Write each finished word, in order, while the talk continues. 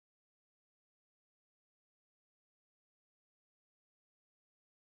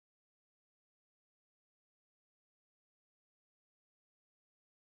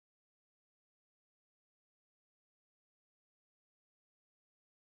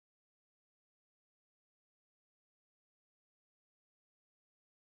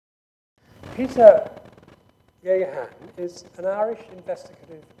Peter Yeahan is an Irish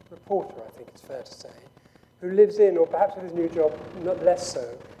investigative reporter, I think it's fair to say, who lives in, or perhaps with his new job, not less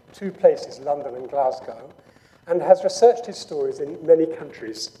so, two places, London and Glasgow, and has researched his stories in many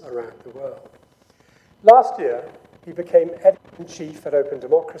countries around the world. Last year, he became editor-in-chief at Open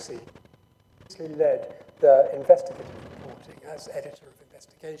Democracy. He led the investigative reporting as editor of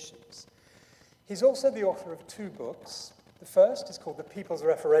investigations. He's also the author of two books. The first is called The People's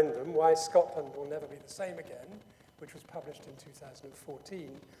Referendum, Why Scotland Will Never Be the Same Again, which was published in 2014.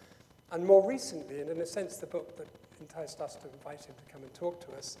 And more recently, and in a sense the book that enticed us to invite him to come and talk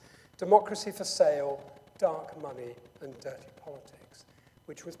to us, Democracy for Sale, Dark Money and Dirty Politics,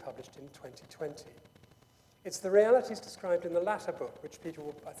 which was published in 2020. It's the realities described in the latter book, which Peter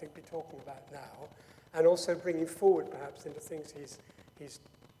will, I think, be talking about now, and also bringing forward, perhaps, into things he's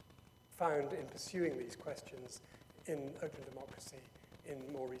found in pursuing these questions in Open Democracy in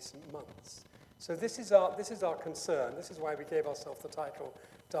more recent months. So this is our concern. This is why we gave ourselves the title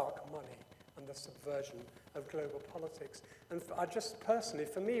Dark Money and the Subversion of Global Politics. And just personally,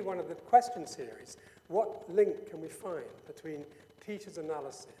 for me, one of the questions here is, what link can we find between Peter's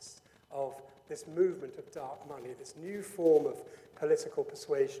analysis of this movement of dark money, this new form of political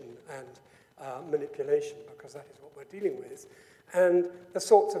persuasion and manipulation, because that is what we're dealing with, and the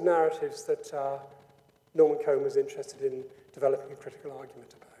sorts of narratives that Norman Cohn was interested in developing a critical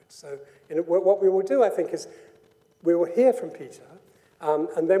argument about. So what we will do, I think, is we will hear from Peter,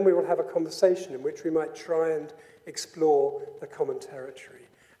 and then we will have a conversation in which we might try and explore the common territory.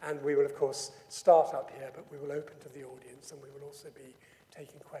 And we will, of course, start up here, but we will open to the audience, and we will also be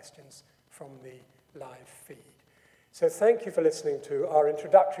taking questions from the live feed. So thank you for listening to our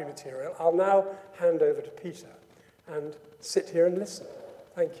introductory material. I'll now hand over to Peter and sit here and listen.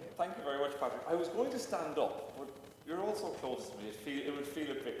 Thank you. Thank you very much, Patrick. I was going to stand up, but you're all so close to me, it would feel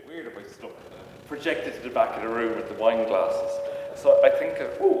a bit weird if I stood projected to the back of the room with the wine glasses. So I think,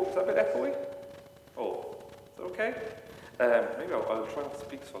 oh, is that a bit echoey? Oh, is that okay? Maybe I'll try not to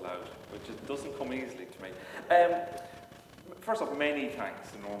speak so loud, which doesn't come easily to me. First off, many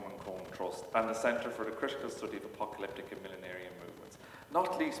thanks to Norman Cohn Trust and the Centre for the Critical Study of Apocalyptic and Millenarian Movements.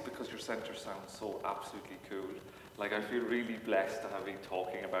 Not least because your centre sounds so absolutely cool. Like, I feel really blessed to have you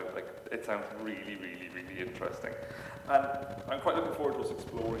talking about it. Like, it sounds really, really, really interesting. And I'm quite looking forward to us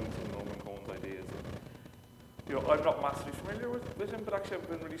exploring some of Norman Cohn's ideas. You know, I'm not massively familiar with him, but actually I've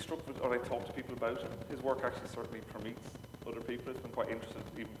been really struck with, or I talk to people about him. His work actually certainly permeates other people. It's been quite interesting,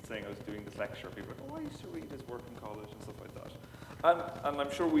 even saying I was doing this lecture, people are like, oh, I used to read his work in college and stuff like that. And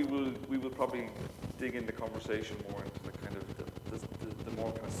I'm sure we will probably dig into conversation more into the kind of the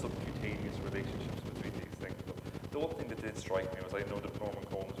more kind of subcutaneous relationships between these things. But the one thing that did strike me was I know that Norman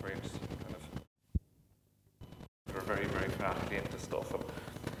Cohn was very interested in kind of very, very fanatically into stuff.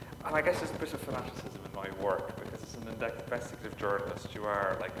 And I guess there's a bit of fanaticism in my work, because as an investigative journalist, you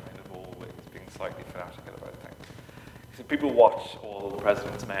are like kind of always being slightly fanatical about things. So people watch All the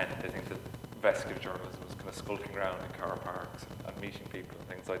President's Men, they think that investigative journalism is kind of skulking around in car parks and meeting people and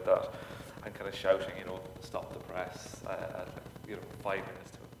things like that, and kind of shouting, you know, stop the press at, you know, 5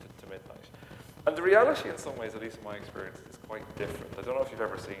 minutes to midnight. And the reality, in some ways, at least in my experience, is quite different. I don't know if you've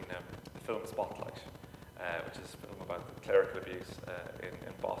ever seen the film Spotlight, which is a film about clerical abuse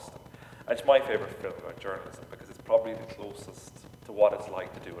in Boston. And it's my favourite film about journalism, because it's probably the closest to what it's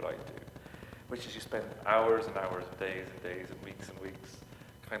like to do what I do, which is you spend hours and hours and days and weeks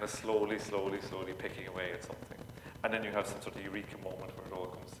kind of slowly picking away at something. And then you have some sort of eureka moment where it all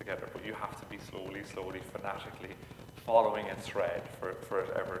comes together, but you have to be slowly, fanatically following a thread for it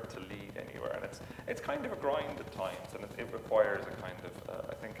ever to lead anywhere. And it's kind of a grind at times, and it requires a kind of,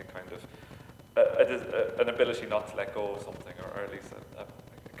 I think, a kind of, an ability not to let go of something, or at least a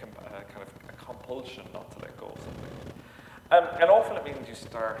kind of a compulsion not to let go of something. And often it means you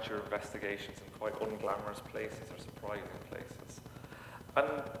start your investigations in quite unglamorous places or surprising places. And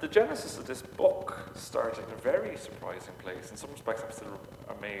the genesis of this book started in a very surprising place. In some respects, I'm still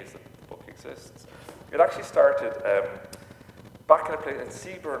amazed that the book exists. It actually started back in a place at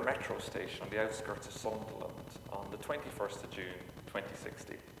Seaburn Metro Station on the outskirts of Sunderland on the 21st of June,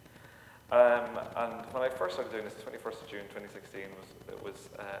 2016. And when I first started doing this, the 21st of June 2016, it was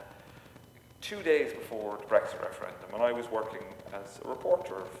 2 days before the Brexit referendum, and I was working as a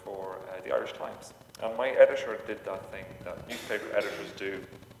reporter for the Irish Times. And my editor did that thing that newspaper editors do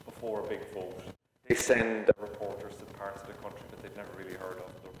before a big vote. They send reporters to parts of the country that they've never really heard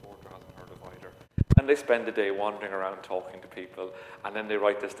of, the reporter hasn't heard of either. And they spend the day wandering around talking to people, and then they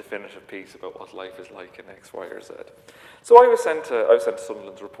write this definitive piece about what life is like in X, Y, or Z. So I was sent to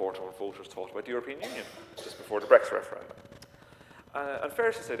Sunderland to report on what voters thought about the European Union just before the Brexit referendum. And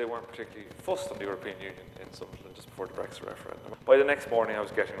fair to say they weren't particularly fussed on the European Union in Sunderland just before the Brexit referendum. By the next morning I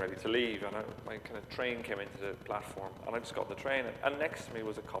was getting ready to leave, and my kind of train came into the platform, and I just got on the train, and next to me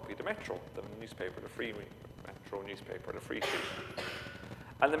was a copy of the Metro, the newspaper, the free Metro newspaper, the free sheet.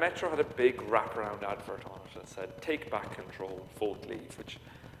 And the Metro had a big wraparound advert on it that said, "Take back control, vote leave," which,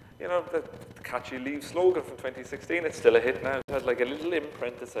 you know, the catchy Leave slogan from 2016, it's still a hit now. It had like a little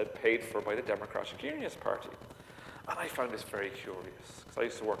imprint that said, "Paid for by the Democratic Unionist Party." And I found this very curious, because I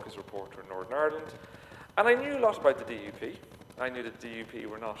used to work as a reporter in Northern Ireland, and I knew a lot about the DUP. I knew that DUP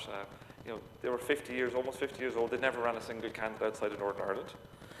were not, you know, they were 50 years, almost 50 years old. They never ran a single candidate outside of Northern Ireland.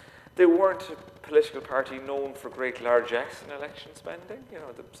 They weren't a political party known for great largesse in election spending, you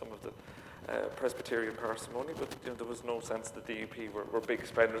know, some of the Presbyterian parsimony, but you know, there was no sense that the DUP were big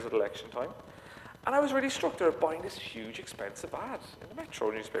spenders at election time. And I was really struck there buying this huge expensive ad in the Metro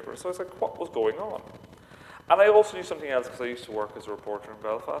newspaper. So I was like, what was going on? And I also knew something else, because I used to work as a reporter in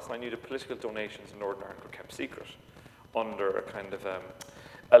Belfast, and I knew that political donations in Northern Ireland were kept secret under a kind of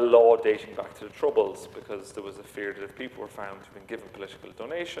a law dating back to the Troubles, because there was a fear that if people were found to have been given political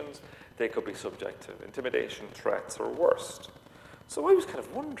donations, they could be subject to intimidation, threats, or worse. So I was kind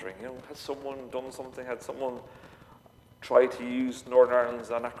of wondering, you know, had someone done something? Had someone tried to use Northern Ireland's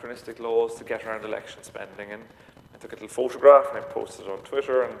anachronistic laws to get around election spending? And I took a little photograph and I posted it on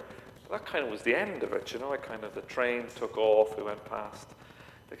Twitter, and that kind of was the end of it, you know. The train took off, we went past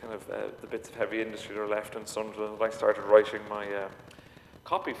the kind of the bits of heavy industry that were left in Sunderland, and I started writing my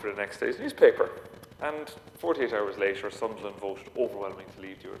copy for the next day's newspaper. And 48 hours later, Sunderland voted overwhelmingly to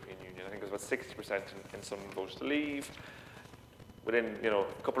leave the European Union. I think it was about 60% in Sunderland voted to leave. Within, you know,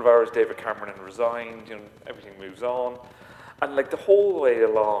 a couple of hours, David Cameron resigned. You know, everything moves on, and like the whole way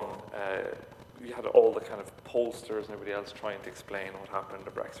along, you had all the kind of pollsters and everybody else trying to explain what happened in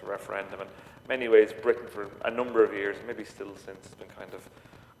the Brexit referendum. And in many ways, Britain for a number of years, maybe still since, has been kind of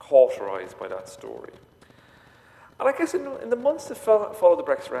cauterized by that story. And I guess in the months that followed the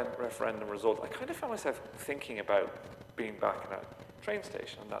Brexit referendum result, I kind of found myself thinking about being back in that train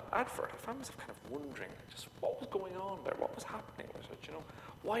station and that advert. I found myself kind of wondering just what was going on there, what was happening with it, you know?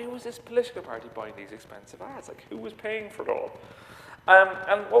 Why was this political party buying these expensive ads? Like, who was paying for it all?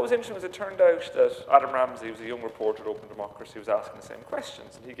 And what was interesting was it turned out that Adam Ramsey, who was a young reporter at Open Democracy, was asking the same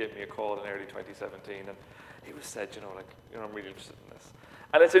questions, and he gave me a call in early 2017, and he was said, you know, like, you know, I'm really interested in this.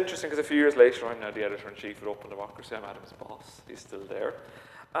 And it's interesting because a few years later, I'm now the editor-in-chief at Open Democracy. I'm Adam's boss. He's still there.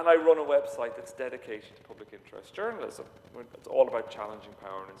 And I run a website that's dedicated to public interest journalism. It's all about challenging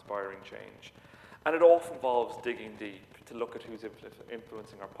power and inspiring change. And it often involves digging deep to look at who's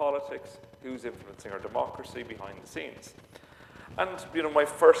influencing our politics, who's influencing our democracy behind the scenes. And, you know, my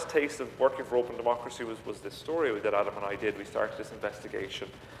first taste of working for Open Democracy was this story that Adam and I did. We started this investigation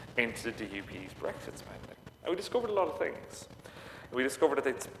into the DUP's Brexit spending. And we discovered a lot of things. We discovered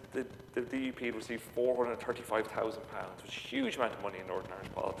that the DUP had received £435,000, which is a huge amount of money in Northern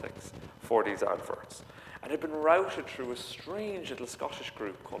Irish politics, for these adverts. And it had been routed through a strange little Scottish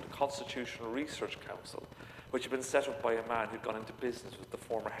group called the Constitutional Research Council, which had been set up by a man who'd gone into business with the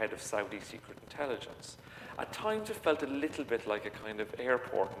former head of Saudi secret intelligence. At times it felt a little bit like a kind of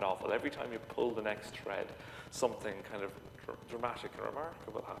airport novel. Every time you pull the next thread, something kind of dramatic and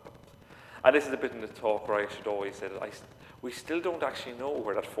remarkable happened. And this is a bit in the talk where I should always say that we still don't actually know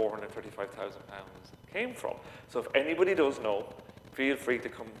where that £435,000 came from. So if anybody does know, feel free to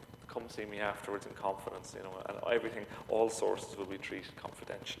come see me afterwards in confidence, you know, and everything, all sources will be treated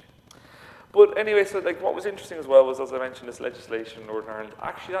confidentially. But anyway, so like what was interesting as well was, as I mentioned, this legislation in Northern Ireland,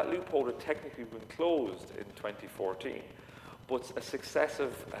 actually that loophole had technically been closed in 2014, but a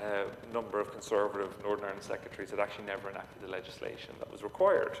successive number of Conservative Northern Ireland secretaries had actually never enacted the legislation that was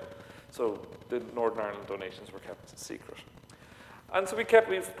required. So the Northern Ireland donations were kept secret. And so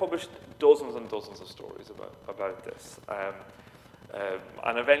we've published dozens and dozens of stories about this.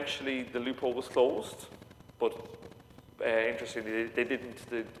 And eventually the loophole was closed, but interestingly,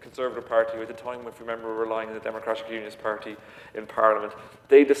 the Conservative Party, who at the time, if you remember, were relying on the Democratic Unionist Party in Parliament,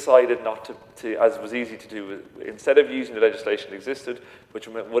 they decided not to, as was easy to do, instead of using the legislation that existed, which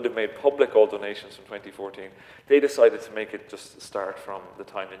would have made public all donations from 2014, they decided to make it just start from the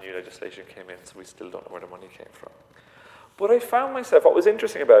time the new legislation came in, so we still don't know where the money came from. But I found myself, what was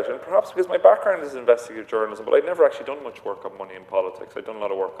interesting about it, and perhaps because my background is investigative journalism, but I'd never actually done much work on money in politics. I'd done a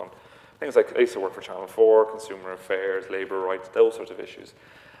lot of work on things like, I used to work for Channel 4, consumer affairs, labour rights, those sorts of issues.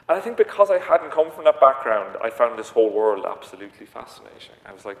 And I think because I hadn't come from that background, I found this whole world absolutely fascinating.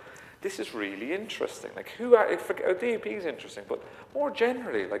 I was like, this is really interesting. Like, DUP is interesting, but more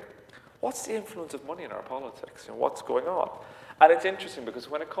generally, like, what's the influence of money in our politics? You know, what's going on? And it's interesting because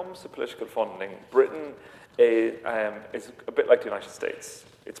when it comes to political funding, Britain is a bit like the United States.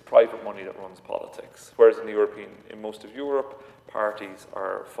 It's private money that runs politics, whereas in most of Europe, parties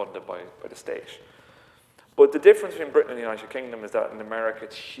are funded by the state. But the difference between Britain and the United Kingdom is that in America,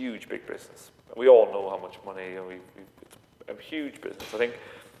 it's huge, big business. We all know how much money, it's a huge business. I think,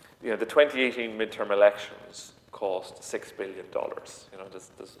 the 2018 midterm elections cost $6 billion.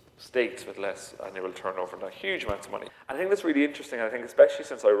 There's states with less annual turnover, now huge amounts of money. I think that's really interesting, and I think especially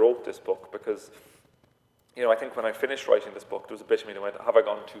since I wrote this book, because I think when I finished writing this book, there was a bit of me that went, have I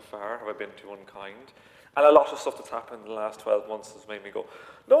gone too far? Have I been too unkind? And a lot of stuff that's happened in the last 12 months has made me go,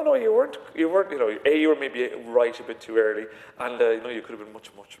 no, you weren't, you were maybe right a bit too early, and you could have been much,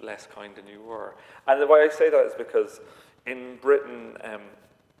 much less kind than you were. And why I say that is because in Britain,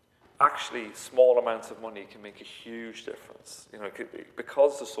 actually small amounts of money can make a huge difference,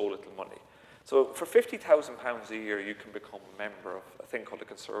 because there's so little money. So for £50,000 a year, you can become a member of a thing called the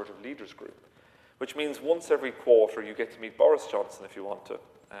Conservative Leaders Group, which means once every quarter you get to meet Boris Johnson if you want to.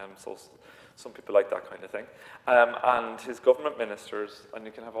 So some people like that kind of thing. And his government ministers, and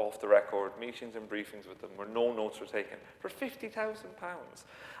you can have off-the-record meetings and briefings with them where no notes were taken for £50,000.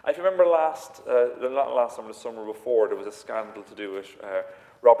 If you remember not last summer, the summer before, there was a scandal to do with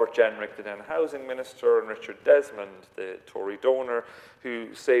Robert Jenrick, the then housing minister, and Richard Desmond, the Tory donor,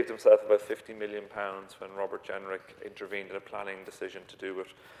 who saved himself about £50 million when Robert Jenrick intervened in a planning decision to do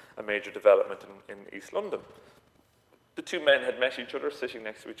with a major development in East London. The two men had met each other, sitting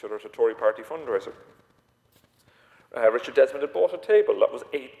next to each other at a Tory party fundraiser. Richard Desmond had bought a table. That was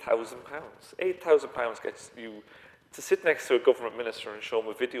 £8,000. £8,000 gets you to sit next to a government minister and show him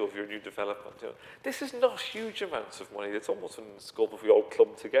a video of your new development. This is not huge amounts of money. It's almost in the scope if we all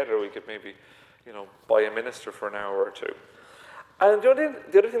club together, we could maybe, buy a minister for an hour or two. And the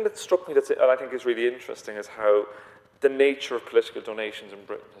other thing that struck me and I think is really interesting is how the nature of political donations in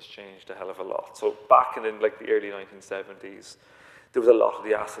Britain has changed a hell of a lot. So back in the early 1970s, there was a lot of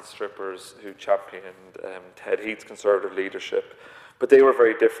the asset strippers who championed Ted Heath's Conservative leadership, but they were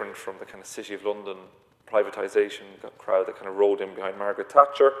very different from the kind of City of London privatisation crowd that kind of rode in behind Margaret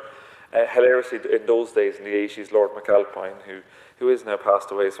Thatcher. Hilariously, in those days, in the 80s, Lord McAlpine, who is now passed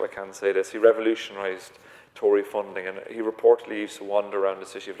away, so I can't say this, he revolutionised Tory funding, and he reportedly used to wander around the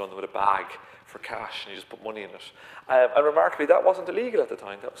City of London with a bag for cash, and you just put money in it. And remarkably, that wasn't illegal at the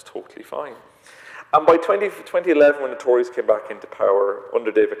time. That was totally fine. And by 2011, when the Tories came back into power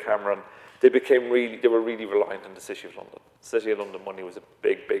under David Cameron, they were really reliant on the City of London. The City of London money was a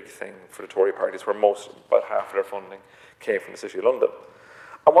big, big thing for the Tory parties, where about half of their funding came from the City of London.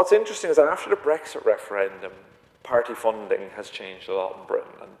 And what's interesting is that after the Brexit referendum, party funding has changed a lot in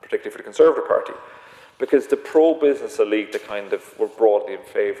Britain, and particularly for the Conservative Party, because the pro-business elite that kind of were broadly in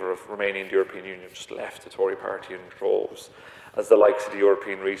favour of remaining in the European Union just left the Tory party in droves, as the likes of the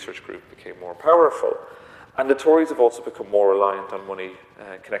European Research Group became more powerful. And the Tories have also become more reliant on money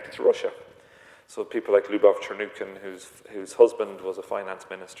connected to Russia. So people like Lyubov Chernukin, whose husband was a finance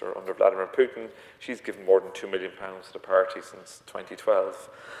minister under Vladimir Putin, she's given more than £2 million to the party since 2012.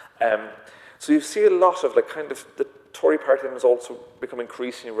 So you see a lot of the Tory party has also become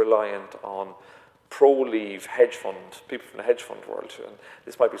increasingly reliant on pro-leave hedge fund, people from the hedge fund world, and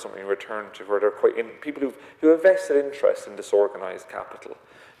this might be something you return to, where they're people who have vested interest in disorganised capital.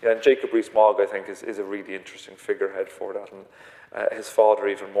 Yeah, and Jacob Rees-Mogg, I think, is a really interesting figurehead for that, and his father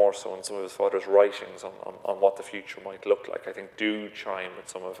even more so, and some of his father's writings on what the future might look like, I think, do chime with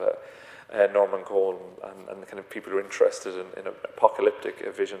some of Norman Cohn and the kind of people who are interested in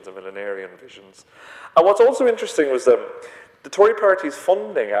apocalyptic visions and millenarian visions. And what's also interesting was the Tory party's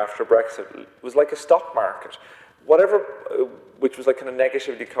funding after Brexit was like a stock market. Which was kind of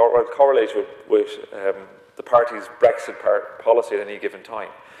negatively correlated with the party's Brexit policy at any given time.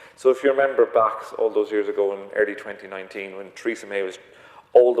 So if you remember back all those years ago in early 2019 when Theresa May was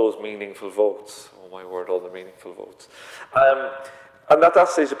all those meaningful votes, oh my word, all the meaningful votes. And at that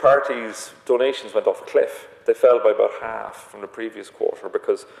stage the party's donations went off a cliff. They fell by about half from the previous quarter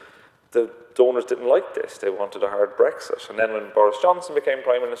because the donors didn't like this. They wanted a hard Brexit. And then when Boris Johnson became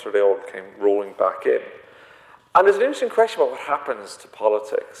Prime Minister, they all came rolling back in. And there's an interesting question about what happens to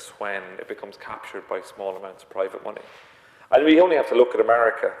politics when it becomes captured by small amounts of private money. And we only have to look at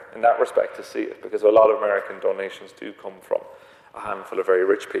America in that respect to see it, because a lot of American donations do come from a handful of very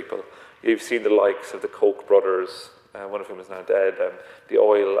rich people. You've seen the likes of the Koch brothers, one of whom is now dead, the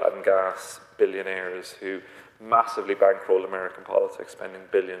oil and gas billionaires who massively bankrolled American politics, spending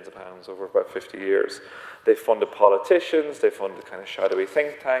billions of pounds over about 50 years. They funded politicians, they funded kind of shadowy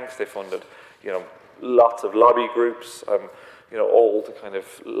think tanks, they funded, lots of lobby groups. all to kind of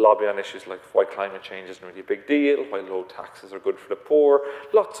lobby on issues like why climate change isn't really a big deal, why low taxes are good for the poor,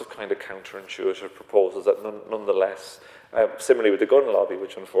 lots of kind of counterintuitive proposals that nonetheless, similarly with the gun lobby,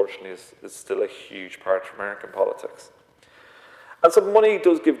 which unfortunately is still a huge part of American politics. And so money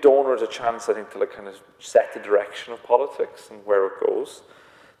does give donors a chance, I think, to like kind of set the direction of politics and where it goes,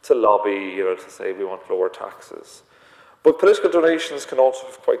 to lobby, to say we want lower taxes. But political donations can also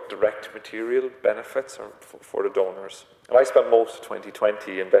have quite direct material benefits for the donors. And I spent most of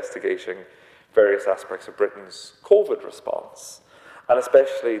 2020 investigating various aspects of Britain's COVID response, and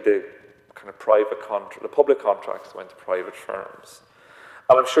especially the kind of the public contracts that went to private firms.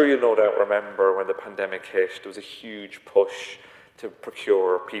 And I'm sure you no doubt remember when the pandemic hit, there was a huge push to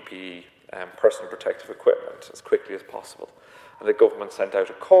procure PPE, personal protective equipment, as quickly as possible. And the government sent out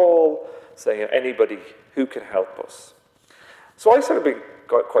a call saying, anybody who can help us. So I started being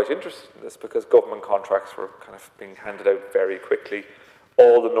quite interested in this because government contracts were kind of being handed out very quickly.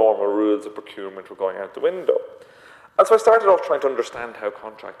 All the normal rules of procurement were going out the window. And so I started off trying to understand how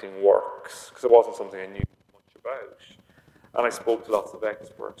contracting works, because it wasn't something I knew much about. And I spoke to lots of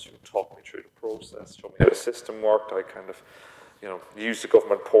experts who talked me through the process, showed me how the system worked. I kind of used the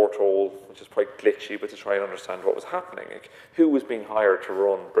government portal, which is quite glitchy, but to try and understand what was happening, like who was being hired to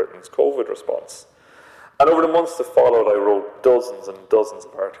run Britain's COVID response. And over the months that followed, I wrote dozens and dozens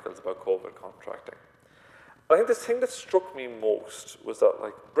of articles about COVID contracting. I think the thing that struck me most was that,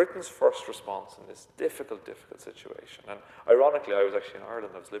 like, Britain's first response in this difficult situation, and ironically, I was actually in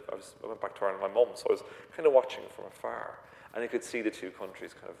Ireland. I went back to Ireland with my mum, so I was kind of watching from afar, and you could see the two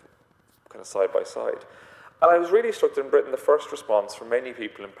countries kind of side by side. And I was really struck that in Britain, the first response for many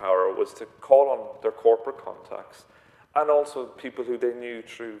people in power was to call on their corporate contacts, and also people who they knew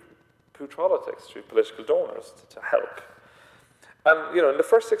through politics, through political donors, to help. And in the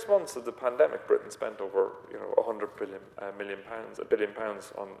first 6 months of the pandemic, Britain spent over £100 billion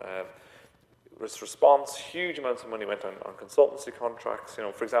on its response. Huge amounts of money went on consultancy contracts.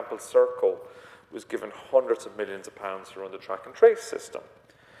 For example, Serco was given hundreds of millions of pounds to run the track and trace system.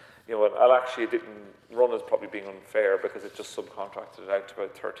 And actually it didn't run as probably being unfair because it just subcontracted it out to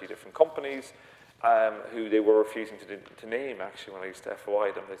about 30 different companies. Who they were refusing to name, actually, when I used to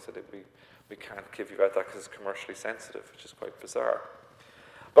FOI them. They said, we can't give you out that because it's commercially sensitive, which is quite bizarre.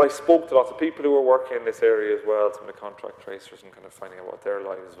 But I spoke to lots of people who were working in this area as well, some of the contract tracers, and kind of finding out what their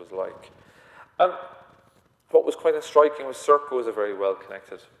lives was like. And what was quite striking was Serco was a very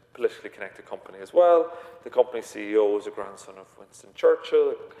well-connected, politically connected company as well. The company's CEO was a grandson of Winston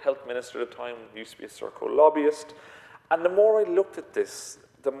Churchill, a health minister at the time, used to be a Serco lobbyist. And the more I looked at this,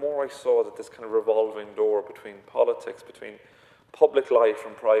 the more I saw that this kind of revolving door between politics, between public life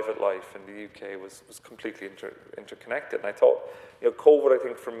and private life in the UK was completely interconnected. And I thought, COVID, I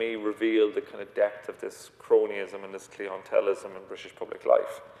think, for me, revealed the kind of depth of this cronyism and this clientelism in British public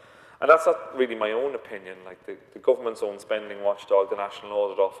life. And that's not really my own opinion. Like the government's own spending watchdog, the National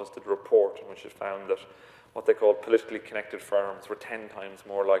Audit Office, did a report in which it found that what they called politically connected firms were 10 times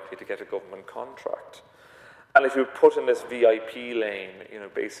more likely to get a government contract. And if you were put in this VIP lane,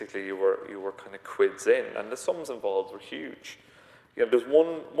 basically you were kind of quids in, and the sums involved were huge. There's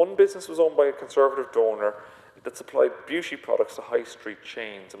one business was owned by a conservative donor that supplied beauty products to high street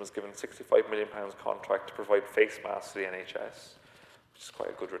chains and was given £65 million contract to provide face masks to the NHS, which is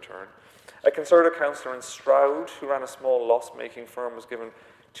quite a good return. A conservative councillor in Stroud, who ran a small loss-making firm, was given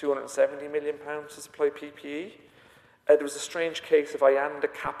 £270 million to supply PPE. There was a strange case of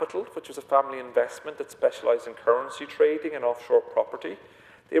Ianda Capital, which was a family investment that specialised in currency trading and offshore property.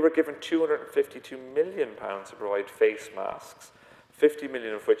 They were given £252 million to provide face masks, 50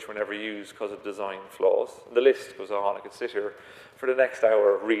 million of which were never used because of design flaws. And the list goes on. I could sit here for the next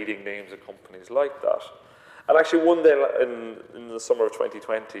hour reading names of companies like that. And actually one day in the summer of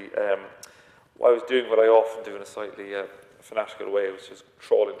 2020, I was doing what I often do in a slightly fanatical way, which is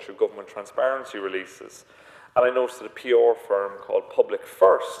trawling through government transparency releases. And I noticed that a PR firm called Public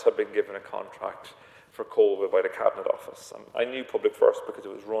First had been given a contract for COVID by the Cabinet Office. And I knew Public First because it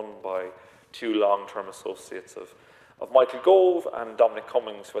was run by two long-term associates of Michael Gove and Dominic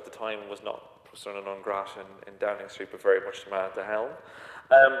Cummings, who at the time was not persona non grata in Downing Street, but very much the man at the helm.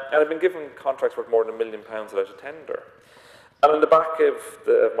 And I'd been given contracts worth more than £1 million without a tender. And on the back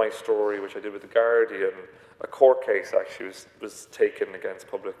of my story, which I did with The Guardian, a court case actually was taken against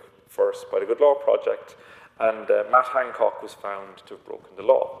Public First by the Good Law Project, and Matt Hancock was found to have broken the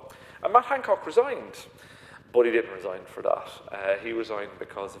law. And Matt Hancock resigned, but he didn't resign for that. He resigned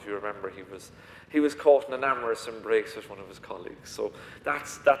because, if you remember, he was caught in an amorous embrace with one of his colleagues. So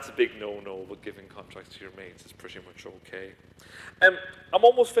that's a big no-no, but giving contracts to your mates is pretty much okay. I'm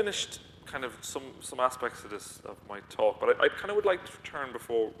almost finished kind of some aspects of this, of my talk, but I kind of would like to return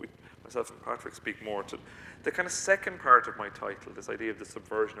before myself and Patrick speak more to the kind of second part of my title, this idea of the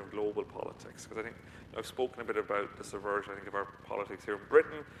subversion of global politics, because I think I've spoken a bit about the subversion, I think, of our politics here in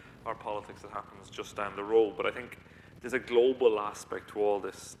Britain, our politics that happens just down the road, but I think there's a global aspect to all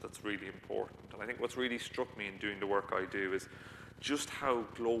this that's really important. And I think what's really struck me in doing the work I do is just how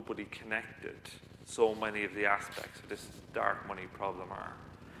globally connected so many of the aspects of this dark money problem are.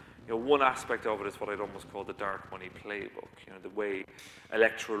 You know, one aspect of it is what I'd almost call the dark money playbook. You know, the way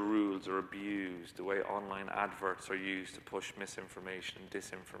electoral rules are abused, the way online adverts are used to push misinformation and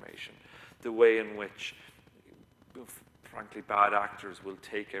disinformation, the way in which, frankly, bad actors will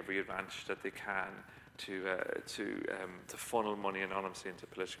take every advantage that they can to funnel money anonymously into the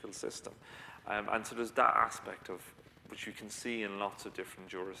political system. And so there's that aspect of which you can see in lots of different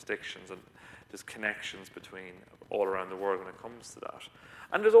jurisdictions, and there's connections between all around the world when it comes to that.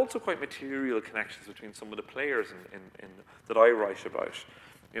 And there's also quite material connections between some of the players that I write about.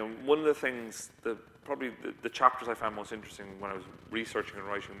 You know, one of the things, probably the chapters I found most interesting when I was researching and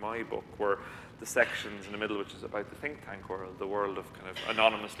writing my book were the sections in the middle, which is about the think tank world, the world of kind of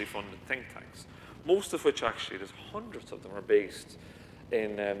anonymously funded think tanks. Most of which actually, there's hundreds of them, are based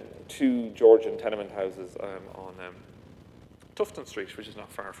in 2 Georgian tenement houses on Tufton Street, which is not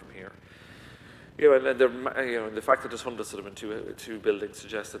far from here. You know, and the fact that there's hundreds of them in two buildings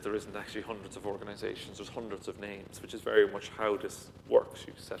suggests that there isn't actually hundreds of organisations. There's hundreds of names, which is very much how this works.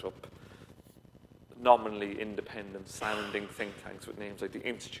 You set up nominally independent sounding think tanks with names like the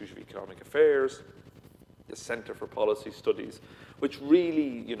Institute of Economic Affairs, the Centre for Policy Studies, which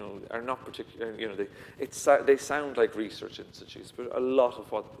really, you know, are not particular. You know, they sound like research institutes, but a lot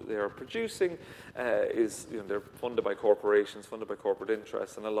of what they are producing is, you know, they're funded by corporations, funded by corporate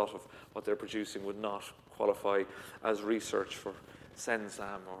interests, and a lot of what they're producing would not qualify as research for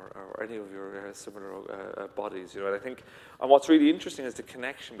CENSAM or any of your similar bodies. You know, and I think, and what's really interesting is the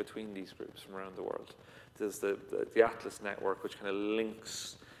connection between these groups from around the world. There's the Atlas network, which kind of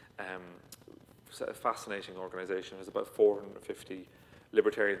links. A fascinating organisation. There's about 450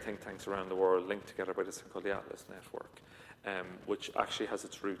 libertarian think tanks around the world linked together by this thing called the Atlas Network, which actually has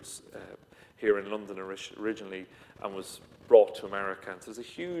its roots here in London originally and was brought to America. And so there's a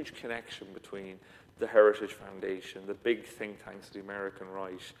huge connection between the Heritage Foundation, the big think tanks of the American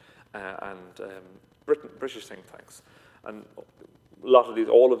right, and British think tanks. And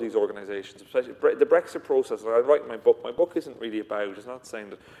all of these organisations, especially the Brexit process, and I write in my book isn't really about, it's not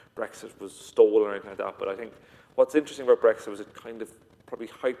saying that Brexit was stolen or anything like that, but I think what's interesting about Brexit was it kind of probably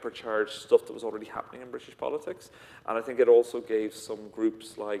hypercharged stuff that was already happening in British politics, and I think it also gave some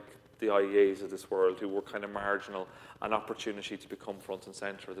groups like the IEAs of this world, who were kind of marginal, an opportunity to become front and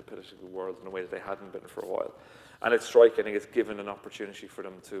centre of the political world in a way that they hadn't been for a while. And it's striking, I think it's given an opportunity for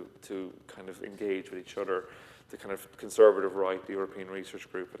them to kind of engage with each other, the kind of conservative right, the European Research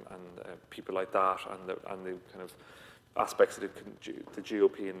Group, and people like that, and the kind of aspects of the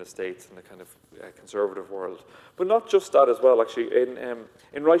GOP in the States and the kind of conservative world. But not just that as well, actually.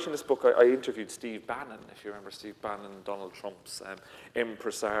 In writing this book, I interviewed Steve Bannon, if you remember Steve Bannon, Donald Trump's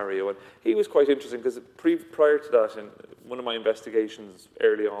impresario, and he was quite interesting because prior to that, in one of my investigations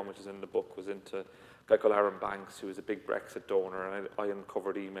early on, which is in the book, was into a guy called Aaron Banks, who was a big Brexit donor, and I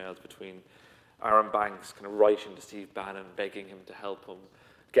uncovered emails between Aaron Banks kind of writing to Steve Bannon, begging him to help him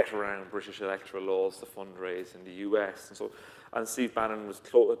get around British electoral laws to fundraise in the US. And Steve Bannon was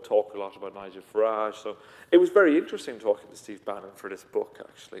talking a lot about Nigel Farage. So it was very interesting talking to Steve Bannon for this book,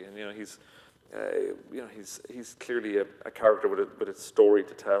 actually. And, you know, he's clearly a character with a story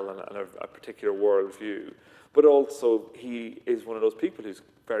to tell and a particular worldview. But also, he is one of those people who's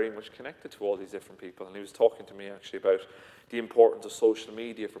very much connected to all these different people. And he was talking to me, actually, about the importance of social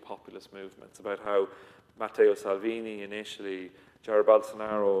media for populist movements, about how Matteo Salvini in Italy, Jair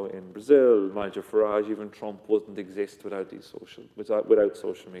Bolsonaro in Brazil, Nigel Farage, even Trump wouldn't exist without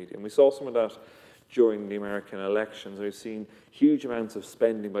social media. And we saw some of that during the American elections. We've seen huge amounts of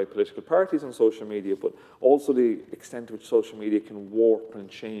spending by political parties on social media, but also the extent to which social media can warp and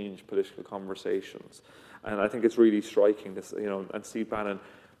change political conversations. And I think it's really striking, this, you know, and Steve Bannon,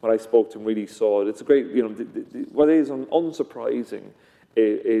 when I spoke to him, really saw it. It's a great, you know, what is unsurprising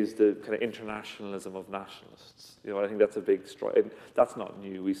is the kind of internationalism of nationalists. You know, I think that's a big stride. That's not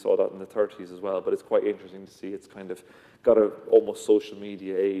new. We saw that in the 30s as well, but it's quite interesting to see it's kind of got a almost social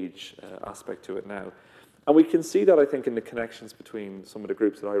media age aspect to it now. And we can see that, I think, in the connections between some of the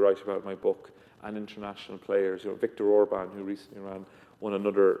groups that I write about in my book and international players. You know, Viktor Orban, who recently won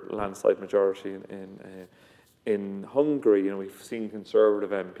another landslide majority In Hungary, we've seen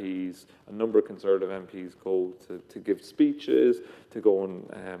Conservative MPs, a number of Conservative MPs go to give speeches, to go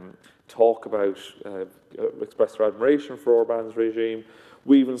and talk about, express their admiration for Orban's regime.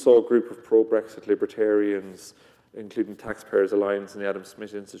 We even saw a group of pro-Brexit libertarians, including Taxpayers Alliance and the Adam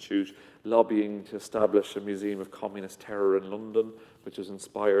Smith Institute, lobbying to establish a museum of communist terror in London, which was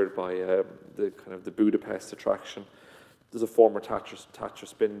inspired by the Budapest attraction. There's a former Thatcher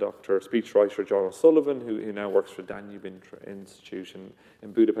spin doctor, speechwriter John O'Sullivan, who now works for Danube Institute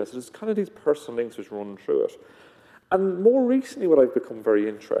in Budapest. There's kind of these personal links which run through it. And more recently, what I've become very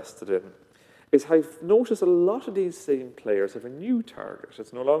interested in is I've noticed a lot of these same players have a new target.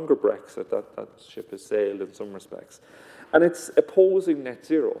 It's no longer Brexit, that ship has sailed in some respects. And it's opposing net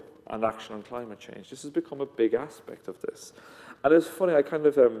zero and action on climate change. This has become a big aspect of this. And it's funny,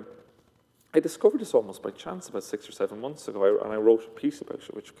 I discovered this almost by chance about 6 or 7 months ago, and I wrote a piece about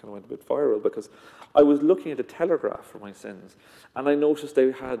it, which kind of went a bit viral, because I was looking at the Telegraph for my sins, and I noticed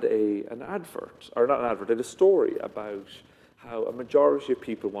they had an advert, or not an advert, they had a story about how a majority of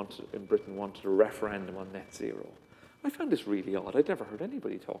people in Britain wanted a referendum on net zero. I found this really odd. I'd never heard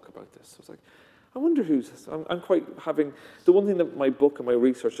anybody talk about this. I was like, I wonder who's this. I'm quite having, the one thing that my book and my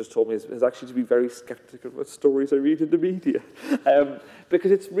research has told me is actually to be very sceptical about stories I read in the media.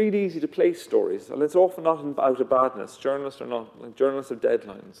 Because it's really easy to place stories, and it's often not out of badness. Journalists have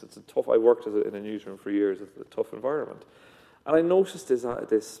deadlines. It's a tough, I worked in a newsroom for years, it's a tough environment. And I noticed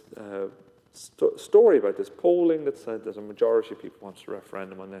this story about this polling that said that a majority of people wanted a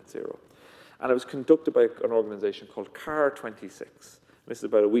referendum on net zero. And it was conducted by an organisation called CAR26. This is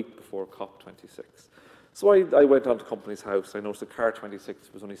about a week before COP26. So I went on to Company's House. I noticed that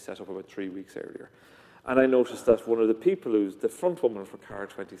CAR26 was only set up about 3 weeks earlier. And I noticed that one of the people who's the front woman for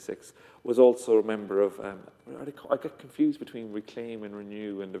CAR26 was also a member of, I get confused between Reclaim and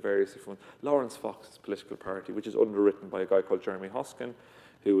Renew and the various different, Lawrence Fox's political party, which is underwritten by a guy called Jeremy Hoskin,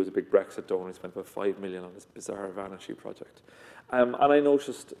 who was a big Brexit donor. He spent about $5 million on this bizarre vanity project. And I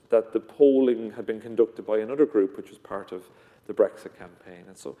noticed that the polling had been conducted by another group, which was part of the Brexit campaign.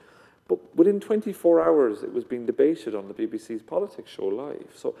 And so, but within 24 hours, it was being debated on the BBC's politics show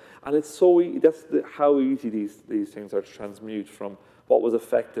live. So, and it's so that's how easy these things are to transmute from what was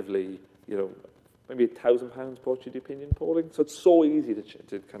effectively, maybe £1,000 budget opinion polling. So it's so easy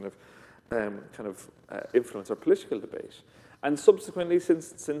to kind of influence our political debate. And subsequently,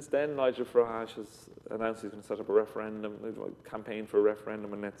 since then, Nigel Farage has announced he's going to set up a campaign for a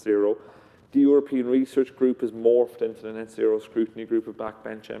referendum on net zero. The European Research Group has morphed into the net zero scrutiny group of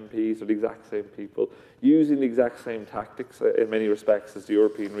backbench MPs, or the exact same people, using the exact same tactics in many respects as the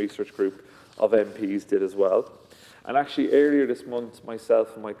European Research Group of MPs did as well. And actually, earlier this month,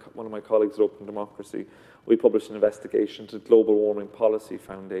 myself and one of my colleagues at Open Democracy, we published an investigation to the Global Warming Policy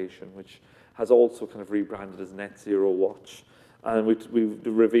Foundation, which has also kind of rebranded as Net Zero Watch. And we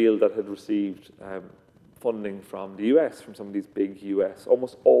revealed that it had received funding from the US, from some of these big US.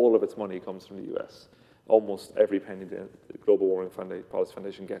 Almost all of its money comes from the US. Almost every penny the Global Warming Policy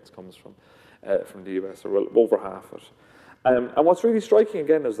Foundation gets comes from the US, or well, over half of it. And what's really striking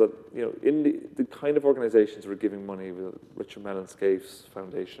again is that in the kind of organisations who are giving money, with Richard Mellon Scaife's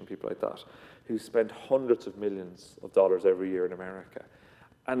foundation, people like that, who spend hundreds of millions of dollars every year in America,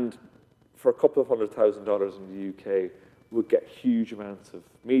 and for a couple of $100,000 in the UK, would get huge amounts of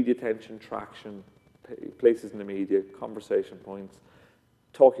media attention, traction, places in the media, conversation points,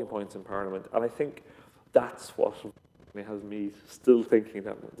 talking points in Parliament. And I think that's what has me still thinking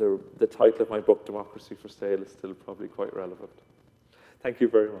that the title of my book, Democracy for Sale, is still probably quite relevant. Thank you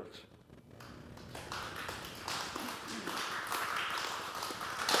very much.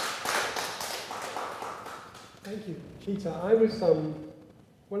 Thank you, Peter. I was, well,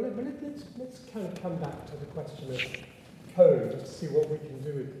 let's kind of come back to the question of Cohn, just to see what we can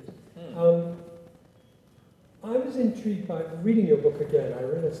do with it. I was intrigued by reading your book again. I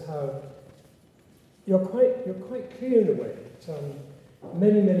realised how you're quite clear in a way that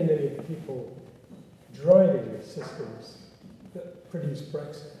many of the people driving the systems that produce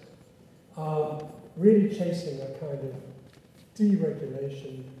Brexit are really chasing a kind of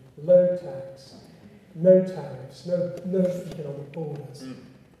deregulation, low tax, no tariffs, no economic borders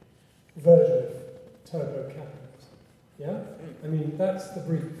version of turbo capitalism. Yeah? I mean, that's the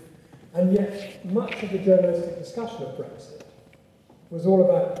brief. And yet, much of the journalistic discussion of Brexit was all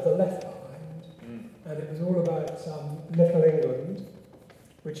about the left behind, and it was all about Little England,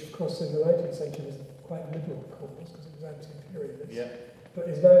 which, of course, in the 19th century was quite a liberal cause because it was anti-imperialist, but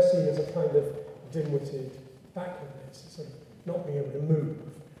is now seen as a kind of dim-witted backwardness, sort of not being able to move.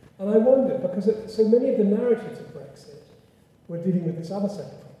 And I wondered, because so many of the narratives of Brexit were dealing with this other set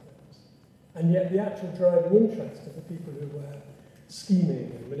of problems, And yet the actual driving interest of the people who were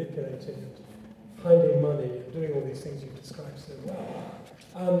scheming and manipulating and hiding money and doing all these things you've described so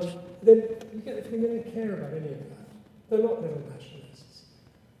well, then you get the feeling they don't care about any of that. They're not little nationalists.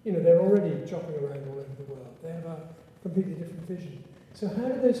 You know, they're already jumping around all over the world. They have a completely different vision. So how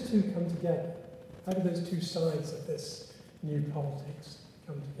do those two come together? How do those two sides of this new politics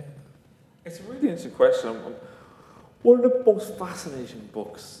come together? It's a really interesting question. One of the most fascinating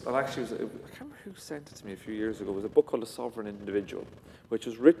books, and actually, I can't remember who sent it to me a few years ago, was a book called The Sovereign Individual, which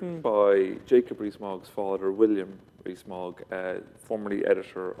was written by Jacob Rees-Mogg's father, William Rees-Mogg, formerly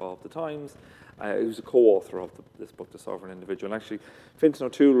editor of The Times. He was a co-author of this book, The Sovereign Individual. And actually, Fintan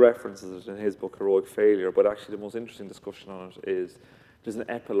O'Toole references it in his book, Heroic Failure, but actually the most interesting discussion on it is there's an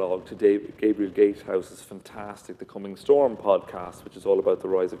epilogue to Gabriel Gatehouse's fantastic The Coming Storm podcast, which is all about the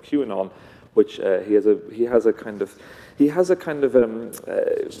rise of QAnon, which he has a kind of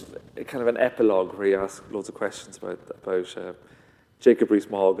an epilogue where he asks loads of questions about Jacob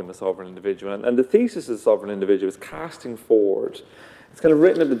Rees-Mogg and the sovereign individual. And the thesis of the sovereign individual is casting forward. It's kind of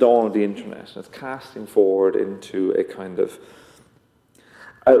written at the dawn of the internet, and it's casting forward into a kind of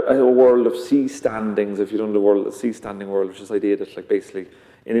a world of sea standings. If you don't know the sea standing world, which is the idea that, like, basically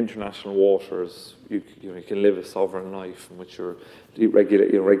in international waters, you can live a sovereign life in which your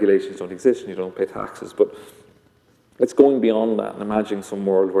regulations don't exist and you don't pay taxes. But it's going beyond that and imagining some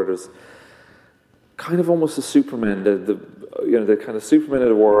world where there's kind of almost the supermen, the kind of supermen of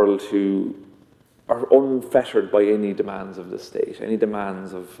the world who are unfettered by any demands of the state, any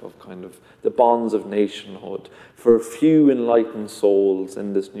demands of kind of the bonds of nationhood. For a few enlightened souls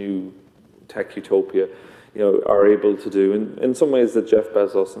in this new tech utopia, are able to do. In some ways that Jeff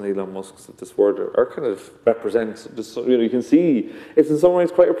Bezos and Elon Musk's of this world are kind of represent. You can see it's in some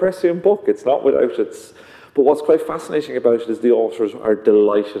ways quite a prescient book. It's not without its. But what's quite fascinating about it is the authors are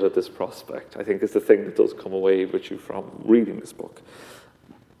delighted at this prospect. I think is the thing that does come away with you from reading this book.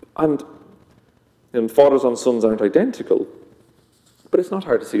 And fathers and sons aren't identical, but it's not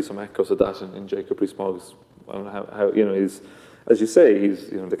hard to see some echoes of that in Jacob Rees-Mogg's. How he's, as you say, he's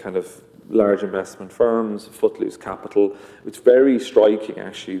the kind of large investment firms, Footloose Capital. It's very striking,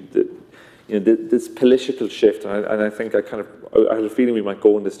 actually, that this political shift, and I think I had a feeling we might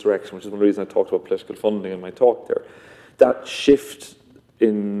go in this direction, which is one of the reasons I talked about political funding in my talk there. That shift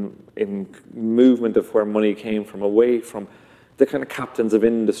in movement of where money came from, away from the kind of captains of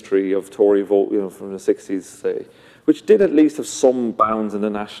industry of Tory vote, from the 60s, say, which did at least have some bounds in the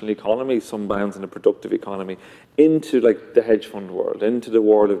national economy, some bounds in the productive economy, into like the hedge fund world, into the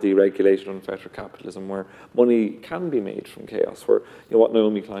world of deregulated, unfettered capitalism, where money can be made from chaos, where what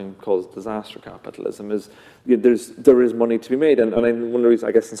Naomi Klein calls disaster capitalism is there is money to be made, and one of the reasons,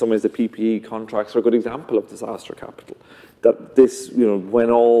 I guess, in some ways, the PPE contracts are a good example of disaster capital. That this,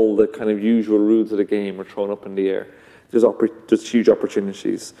 when all the kind of usual rules of the game are thrown up in the air, there's huge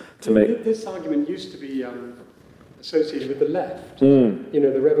opportunities to make. This argument used to be associated with the left.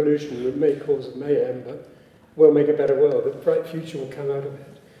 The revolution may cause mayhem, but we'll make a better world. The bright future will come out of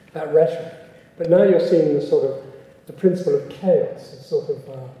it. That rhetoric. But now you're seeing the principle of chaos, a sort of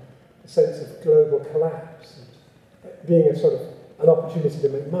a sense of global collapse, and being a sort of an opportunity to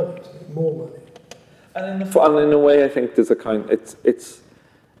make money, to make more money. And in a way, I think there's a kind. It's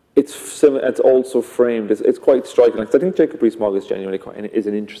also framed. It's quite striking. Like, I think Jacob Rees-Mogg is genuinely is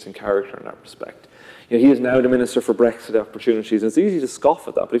an interesting character in that respect. He is now the Minister for Brexit Opportunities, and it's easy to scoff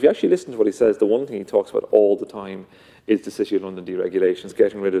at that. But if you actually listen to what he says, the one thing he talks about all the time is the City of London deregulations,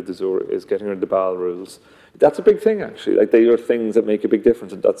 getting rid of the BAL rules. That's a big thing, actually. Like, they are things that make a big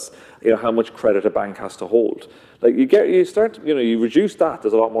difference, and that's how much credit a bank has to hold. Like, you reduce that,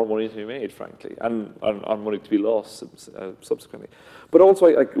 there's a lot more money to be made, frankly, and money to be lost subsequently. But also,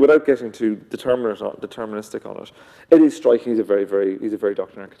 without getting too deterministic on it, it is striking. He's a very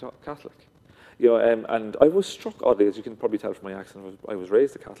doctrinaire Catholic. And I was struck, oddly, as you can probably tell from my accent, I was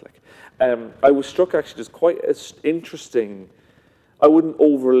raised a Catholic. I was struck, actually, just quite interesting. I wouldn't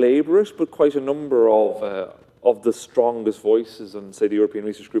overlabour it, but quite a number of the strongest voices in, say, the European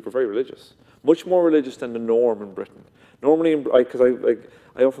Research Group are very religious. Much more religious than the norm in Britain. Normally, because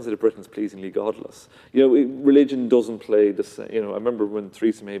I often say that Britain's pleasingly godless. Religion doesn't play the same. I remember when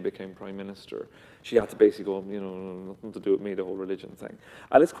Theresa May became Prime Minister, she had to basically go, nothing to do with me, the whole religion thing.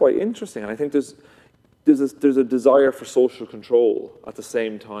 And it's quite interesting. And I think there's a desire for social control at the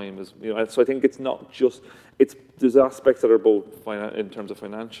same time as, and so I think it's not just, there's aspects that are both in terms of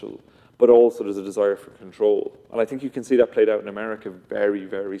financial, but also there's a desire for control. And I think you can see that played out in America very,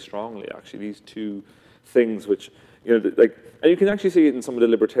 very strongly, actually, these two things which, and you can actually see it in some of the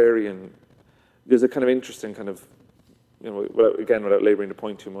libertarian, there's a kind of interesting kind of, without labouring the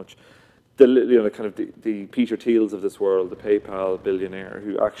point too much, the Peter Thiels of this world, the PayPal billionaire,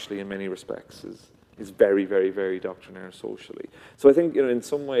 who actually in many respects is very, very, very doctrinaire socially. So I think, in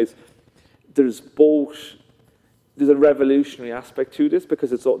some ways, there's a revolutionary aspect to this, because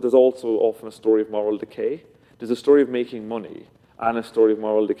there's also often a story of moral decay. There's a story of making money and a story of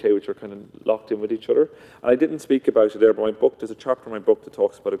moral decay, which are kind of locked in with each other. And I didn't speak about it there, but there's a chapter in my book that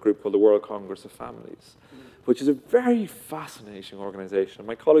talks about a group called the World Congress of Families, which is a very fascinating organization.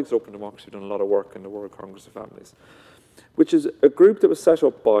 My colleagues at Open Democracy have done a lot of work in the World Congress of Families, which is a group that was set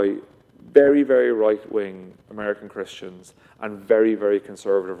up by very, very right-wing American Christians and very, very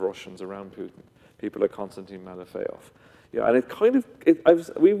conservative Russians around Putin, people like Konstantin Malafeyev. Yeah, and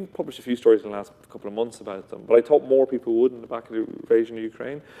we've published a few stories in the last couple of months about them, but I thought more people would in the back of the invasion of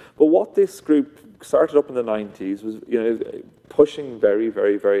Ukraine. But what this group started up in the 90s was, pushing very,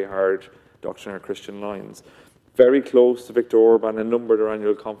 very, very hard doctrinaire Christian lines. Very close to Viktor Orban, a number of their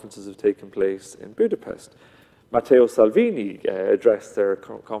annual conferences have taken place in Budapest. Matteo Salvini addressed their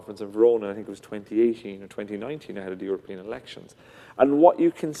conference in Verona, I think it was 2018 or 2019, ahead of the European elections. And what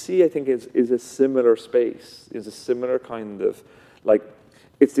you can see, I think, is a similar space, is a similar kind of,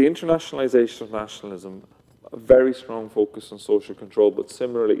 it's the internationalization of nationalism, a very strong focus on social control, but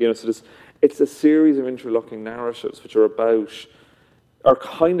similarly, it's a series of interlocking narratives which are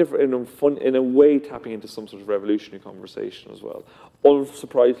kind of in a way tapping into some sort of revolutionary conversation as well.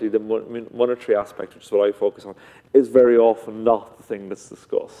 Unsurprisingly, the monetary aspect, which is what I focus on, is very often not the thing that's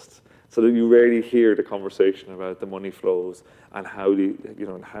discussed. So that you rarely hear the conversation about the money flows and how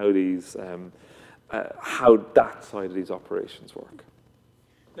how that side of these operations work.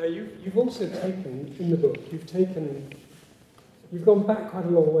 Now you've also taken in the book, you've gone back quite a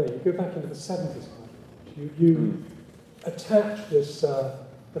long way. You go back into the 70s. You attach this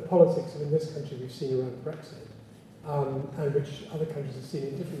the politics of in this country we've seen around Brexit, and which other countries have seen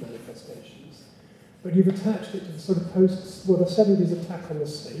in different manifestations. But you've attached it to the sort of the 70s attack on the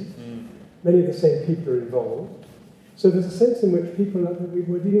state. Many of the same people are involved. So there's a sense in which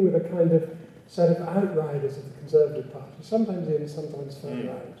we're dealing with a kind of set of outriders of the Conservative Party, sometimes in, sometimes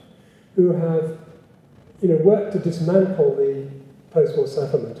further out, who have worked to dismantle the post-war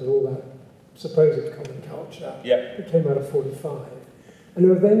settlement and all that supposed common culture that came out of 45, and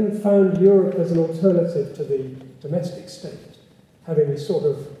who have then found Europe as an alternative to the domestic state, having sort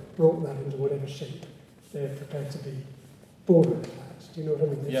of brought that into whatever shape they're prepared to be bordering at. Do you know what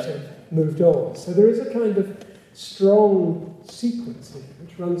I mean? They've moved on. So there is a kind of strong sequence here,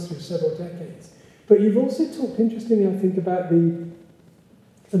 which runs through several decades. But you've also talked, interestingly, I think, about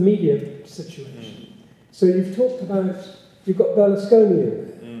the media situation. So you've talked about, you've got Berlusconi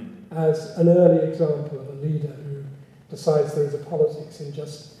in there as an early example of a leader who decides there is a politics in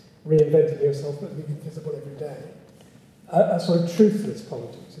just reinventing yourself but being visible every day. A sort of truthless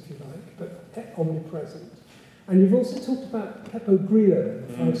politics, if you like, but omnipresent. And you've also talked about Pepe Grillo and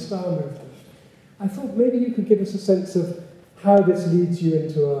the Five Star Movement. I thought maybe you could give us a sense of how this leads you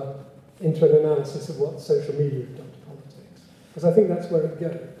into an analysis of what social media have done to politics. Because I think that's where it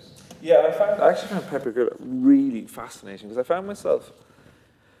goes. Yeah, I actually found Pepe Grillo really fascinating, because I found myself,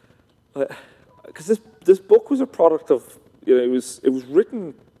 because this book was a product of, it was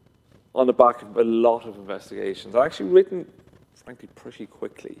written on the back of a lot of investigations. I actually written, frankly, pretty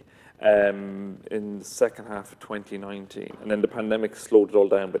quickly in the second half of 2019, and then the pandemic slowed it all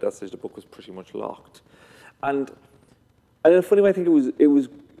down. But at that stage, the book was pretty much locked. And in a funny way, I think it was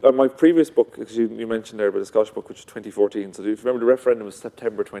my previous book, because you mentioned there about the Scottish book, which was 2014. So if you remember, the referendum was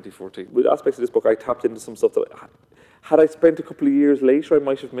September 2014. With aspects of this book, I tapped into some stuff that had I spent a couple of years later, I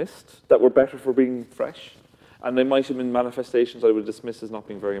might have missed, that were better for being fresh. And they might have been manifestations I would dismiss as not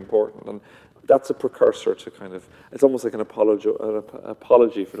being very important. And that's a precursor to kind of, it's almost like an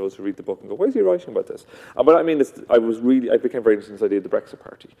apology for those who read the book and go, why is he writing about this? But I mean, I became very interested in this idea of the Brexit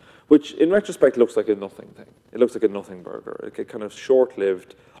Party, which in retrospect looks like a nothing thing. It looks like a nothing burger, a kind of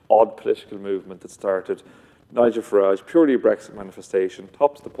short-lived, odd political movement that started. Nigel Farage, purely a Brexit manifestation,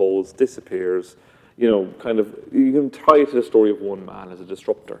 tops the polls, disappears, you can tie it to the story of one man as a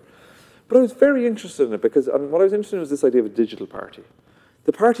disruptor. But I was very interested in it because what I was interested in was this idea of a digital party.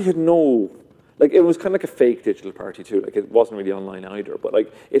 The party had it was kind of like a fake digital party too. It wasn't really online either, but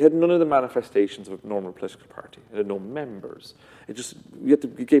it had none of the manifestations of a normal political party. It had no members. You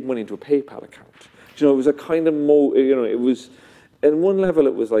gave money into a PayPal account. It was a kind of it was, at one level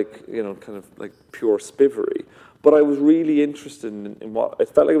it was kind of like pure spivery. But I was really interested in what, it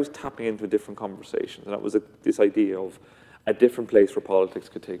felt like I was tapping into a different conversation, and that was this idea of a different place where politics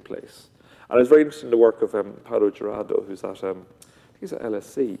could take place. And I was very interested in the work of Paolo Gerardo, who's at, I think he's at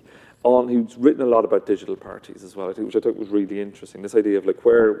LSE, who's written a lot about digital parties as well, I think, which I thought was really interesting. This idea of like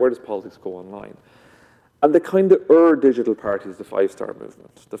where does politics go online? And the kind of digital party is the Five Star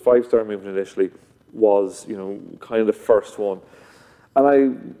Movement. The Five Star Movement initially was, kind of the first one.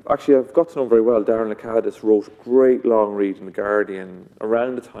 And I've got to know very well, Darren Lacadis wrote a great long read in The Guardian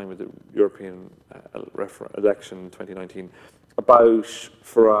around the time of the European election in 2019 about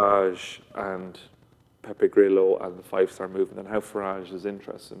Farage and Pepe Grillo and the Five Star Movement and how Farage's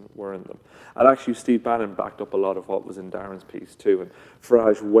interests were in them. And actually Steve Bannon backed up a lot of what was in Darren's piece too. And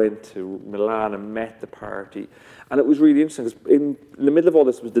Farage went to Milan and met the party. And it was really interesting because in the middle of all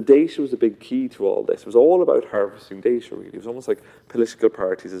this, the data was a big key to all this. It was all about harvesting data, really. It was almost like political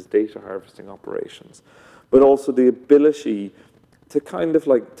parties as data harvesting operations. But also the ability to kind of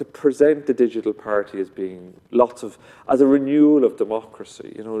like to present the digital party as being as a renewal of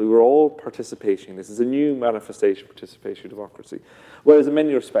democracy. We were all participating in this. It's a new manifestation of participatory democracy. Whereas in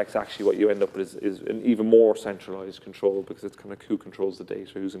many respects, actually, what you end up with is an even more centralized control because it's kind of who controls the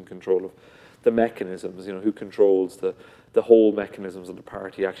data, who's in control of the mechanisms, who controls the whole mechanisms of the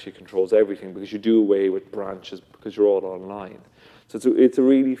party actually controls everything because you do away with branches because you're all online. So it's a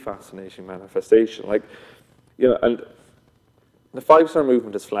really fascinating manifestation. And the Five Star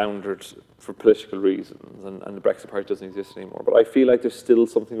Movement has floundered for political reasons, and the Brexit Party doesn't exist anymore. But I feel like there's still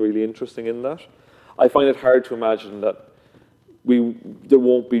something really interesting in that. I find it hard to imagine that there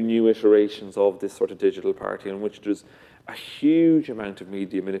won't be new iterations of this sort of digital party in which there's a huge amount of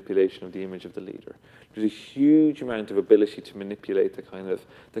media manipulation of the image of the leader. There's a huge amount of ability to manipulate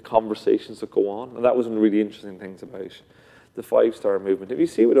the conversations that go on, and that was one of the really interesting things about the Five Star Movement. If you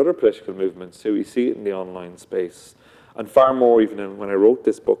see it with other political movements too, you see it in the online space. And far more even than when I wrote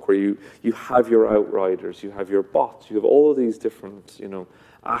this book, where you have your outriders, you have your bots, you have all of these different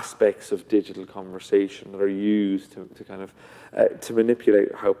aspects of digital conversation that are used to kind of to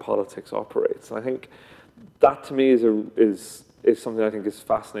manipulate how politics operates. And I think that to me is something I think is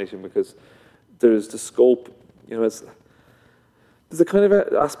fascinating because there's the scope, there's a kind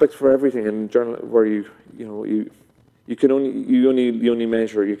of aspect for everything in journal where you can only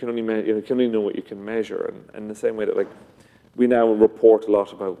measure. You can only know what you can measure, and in the same way that we now report a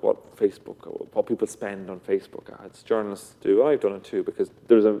lot about what people spend on Facebook ads. Journalists do. I've done it too because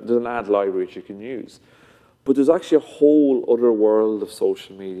there's an ad library which you can use, but there's actually a whole other world of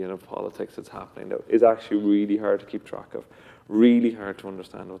social media and of politics that's happening that is actually really hard to keep track of, really hard to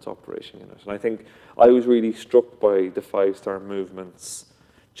understand what's operating in it. And I think I was really struck by the Five Star Movement's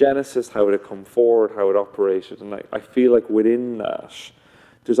genesis, how it had come forward, how it operated, and I feel like within that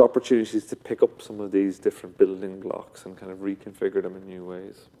there's opportunities to pick up some of these different building blocks and kind of reconfigure them in new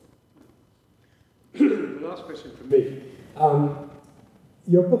ways. The last question from me.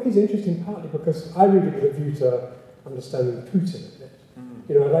 Your book is interesting partly because I read it with a view to understanding Putin a bit.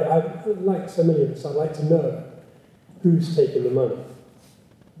 I like so many of us, I'd like to know who's taking the money.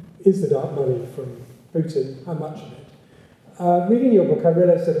 Is the dark money from Putin? How much of it? Reading your book, I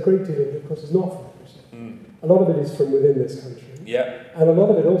realised that a great deal of it, of course, is not from Putin. A lot of it is from within this country. Yeah. And a lot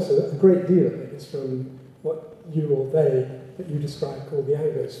of it also, a great deal of it, is from what you or they, that you describe, called the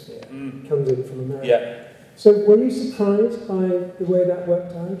Anglosphere, comes in from America. Yeah. So were you surprised by the way that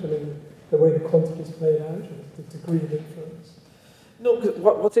worked out? I mean, the way the quantities played out, or the degree of influence? No, because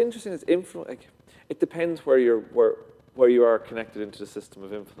what's interesting is influence. It depends where you are connected into the system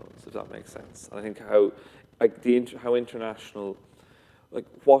of influence, if that makes sense. And I think how international,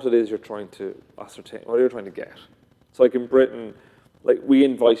 what it is you're trying to ascertain, what you're trying to get. So in Britain, we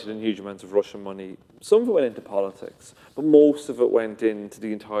invited in huge amounts of Russian money. Some of it went into politics, but most of it went into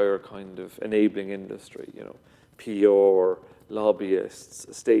the entire kind of enabling industry, PR, lobbyists,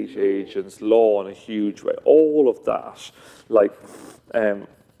 estate agents, law in a huge way, all of that.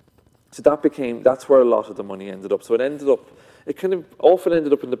 So that's where a lot of the money ended up. So it kind of often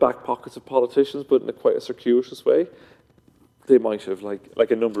ended up in the back pockets of politicians, but in quite a circuitous way. They might have,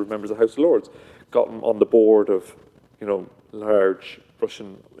 like a number of members of the House of Lords, gotten on the board of, large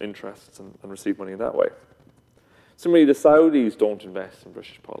Russian interests and received money in that way. Similarly, the Saudis don't invest in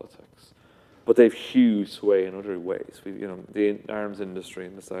British politics, but they've huge sway in other ways. The arms industry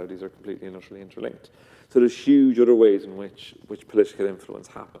and the Saudis are completely and utterly interlinked. So there's huge other ways in which political influence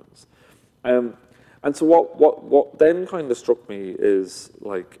happens. And so what then kind of struck me is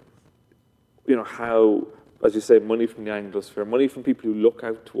how, as you say, money from the Anglosphere, money from people who look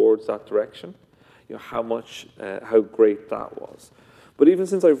out towards that direction, how great that was. But even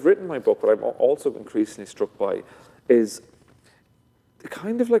since I've written my book, what I'm also increasingly struck by is the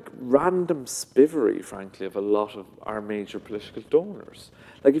kind of random spivery, frankly, of a lot of our major political donors.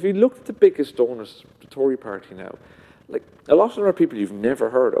 If you look at the biggest donors, the Tory party now, like, a lot of them are people you've never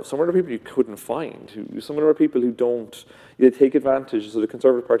heard of. Some of them are people you couldn't find. Some of them are people who don't, take advantage, so the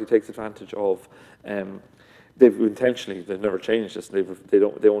Conservative Party takes advantage of, they've never changed this, they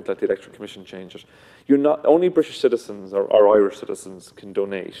won't let the Electoral Commission change it. Only British citizens or Irish citizens can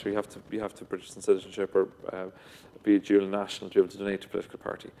donate, so you have to British citizenship or be a dual national to be able to donate to a political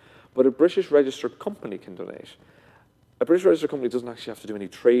party. But a British registered company can donate. A British registered company doesn't actually have to do any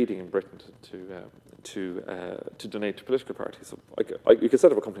trading in Britain to donate to political parties. So you can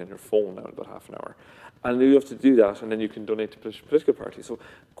set up a company on your phone now in about half an hour, and you have to do that, and then you can donate to political parties. So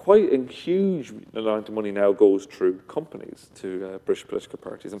quite a huge amount of money now goes through companies to British political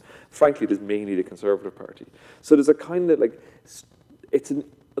parties, and frankly, it is mainly the Conservative Party. So there's a kind of it's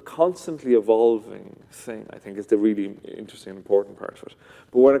a constantly evolving thing, I think, is the really interesting and important part of it.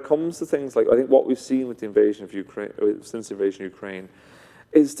 But when it comes to things like, I think what we've seen with the invasion of Ukraine, since the invasion of Ukraine,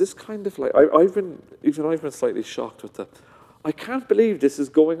 is this kind of I've been slightly shocked with I can't believe this is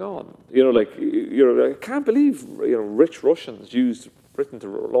going on. I can't believe, rich Russians used Britain to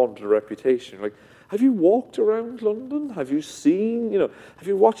launder their reputation. Like, have you walked around London? Have you seen, have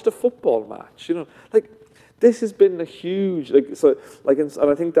you watched a football match? This has been a huge, and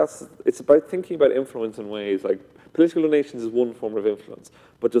I think it's about thinking about influence in ways, like political donations is one form of influence,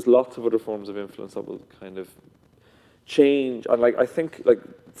 but there's lots of other forms of influence that will kind of change, and I think,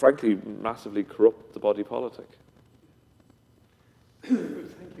 frankly, massively corrupt the body politic. Thank you.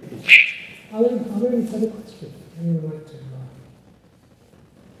 Are there any further questions? Anyone would like to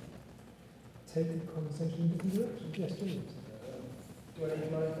take the conversation in different directions? Yes, please. Do I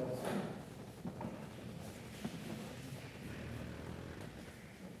need my thoughts?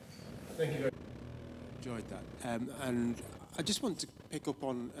 Thank you very much. Enjoyed that. And I just want to pick up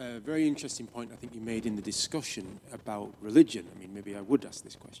on a very interesting point I think you made in the discussion about religion. I mean, maybe I would ask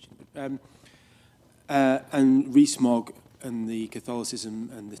this question. But, and Rees-Mogg and the Catholicism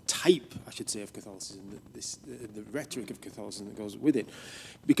and the type, I should say, of Catholicism, the rhetoric of Catholicism that goes with it.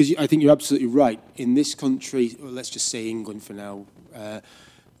 Because I think you're absolutely right. In this country, or let's just say England for now,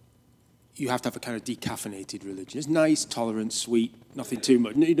 you have to have a kind of decaffeinated religion. It's nice, tolerant, sweet, nothing too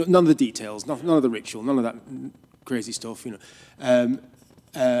much. None of the details, none of the ritual, none of that crazy stuff,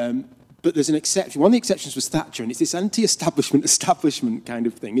 But there's an exception. One of the exceptions was Thatcher, and it's this anti-establishment kind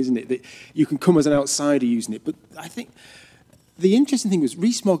of thing, isn't it? That you can come as an outsider using it. But I think the interesting thing was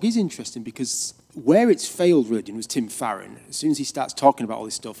Rees-Mogg is interesting because where it's failed religion was Tim Farron. As soon as he starts talking about all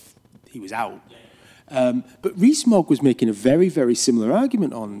this stuff, he was out. But Rees-Mogg was making a very, very similar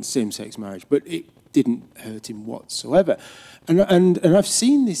argument on same-sex marriage, but it didn't hurt him whatsoever. And I've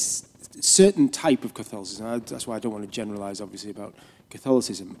seen this certain type of Catholicism, that's why I don't want to generalise, obviously, about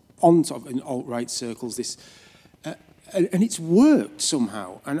Catholicism, on sort of in alt-right circles, and it's worked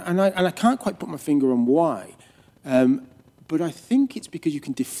somehow. And I can't quite put my finger on why. But I think it's because you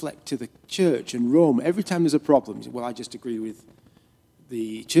can deflect to the church and Rome. Every time there's a problem, you say, well, I just agree with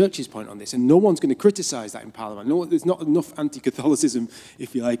the church's point on this, and no one's going to criticise that in Parliament. No, there's not enough anti-Catholicism,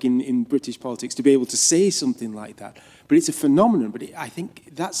 if you like, in British politics to be able to say something like that. But it's a phenomenon. But I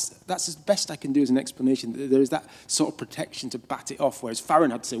think that's as best I can do as an explanation. There is that sort of protection to bat it off, whereas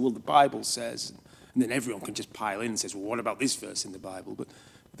Farron had to say, well, the Bible says, and then everyone can just pile in and says, well, what about this verse in the Bible? But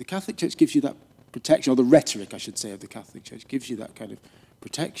the Catholic Church gives you that protection, or the rhetoric, I should say, of the Catholic Church gives you that kind of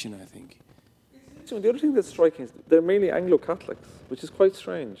protection, I think. The other thing that's striking is they're mainly Anglo-Catholics, which is quite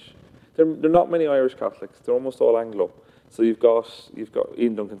strange. There are not many Irish Catholics. They're almost all Anglo. So you've got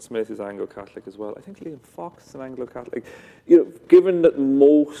Ian Duncan Smith is Anglo-Catholic as well. I think Liam Fox is an Anglo-Catholic. Given that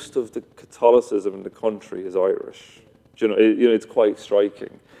most of the Catholicism in the country is Irish, it's quite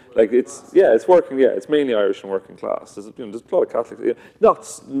striking. It's working. Yeah, it's mainly Irish and working class. There's a lot of Catholics.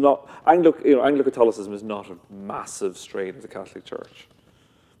 Not Anglo-Catholicism is not a massive strain of the Catholic Church.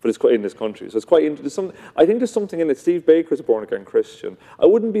 But it's quite in this country, so it's quite interesting. I think there's something in it. Steve Baker's a born-again Christian. I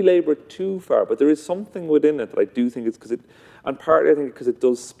wouldn't belabour it too far, but there is something within it that I do think it's because and partly I think because it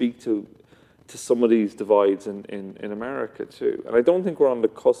does speak to some of these divides in America too. And I don't think we're on the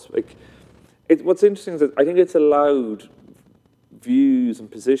cusp. What's interesting is that I think it's allowed views and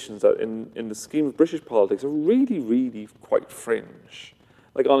positions that in the scheme of British politics are really, really quite fringe.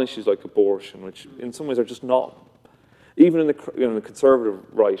 Like on issues like abortion, which in some ways are just not, even in the conservative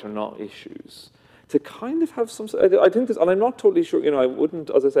right, are not issues. To kind of have some, I think this, and I'm not totally sure. I wouldn't,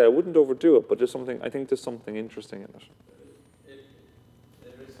 as I say, I wouldn't overdo it. But there's something. I think there's something interesting in it. It is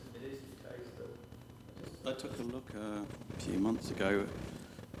the case that I took a look a few months ago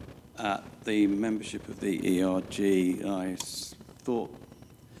at the membership of the ERG. I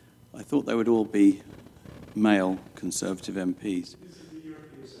thought they would all be male Conservative MPs.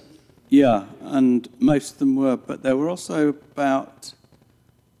 Yeah, and most of them were, but there were also about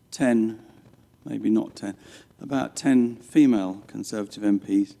 10, maybe not 10, about 10 female Conservative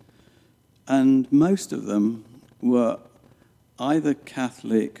MPs, and most of them were either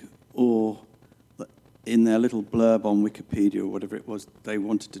Catholic or, in their little blurb on Wikipedia or whatever it was, they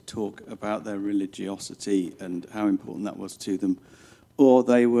wanted to talk about their religiosity and how important that was to them, or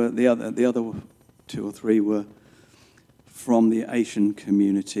they were the other 2 or 3 were from the Asian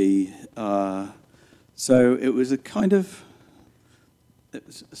community. So it was it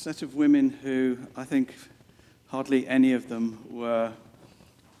was a set of women who I think hardly any of them were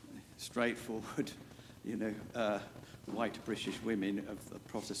straightforward, white British women of the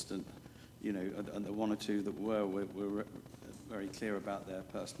Protestant, and the 1 or 2 that were very clear about their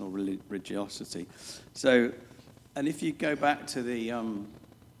personal religiosity. So, and if you go back to the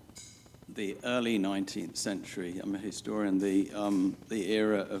early 19th century, I'm a historian, the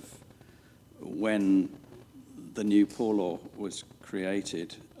era of when the new poor law was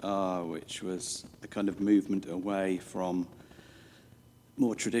created, which was a kind of movement away from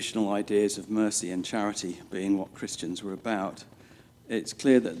more traditional ideas of mercy and charity being what Christians were about. It's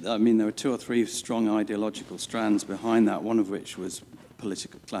clear that, there were 2 or 3 strong ideological strands behind that, one of which was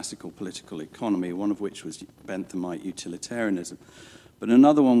classical political economy, one of which was Benthamite utilitarianism. But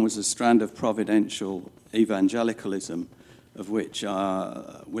another one was a strand of providential evangelicalism, of which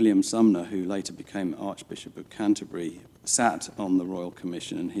William Sumner, who later became Archbishop of Canterbury, sat on the Royal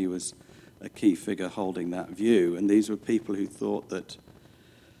Commission, and he was a key figure holding that view. And these were people who thought that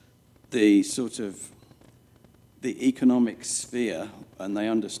the economic sphere, and they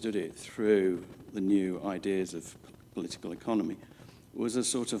understood it through the new ideas of political economy, was a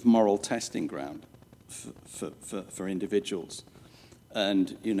sort of moral testing ground for individuals.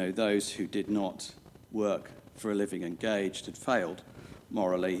 And, those who did not work for a living engaged had failed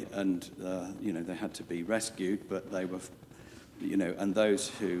morally, and, they had to be rescued, but they were, and those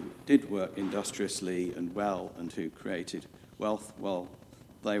who did work industriously and well and who created wealth, well,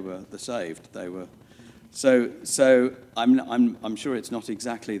 they were the saved. They were. So I'm sure it's not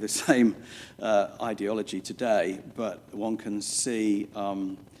exactly the same ideology today, but one can see,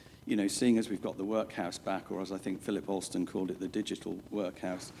 seeing as we've got the workhouse back, or as I think Philip Alston called it, the digital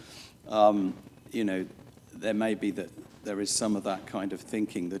workhouse, there may be that there is some of that kind of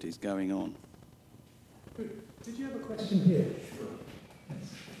thinking that is going on. Good. Did you have a question here?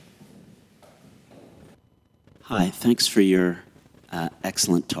 Hi, thanks for your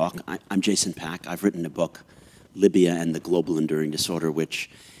excellent talk. I'm Jason Pack. I've written a book, Libya and the Global Enduring Disorder, which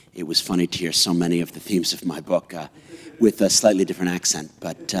it was funny to hear so many of the themes of my book with a slightly different accent.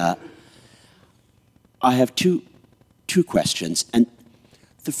 But I have two questions. And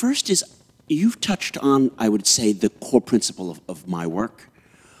the first is, you've touched on, I would say, the core principle of my work,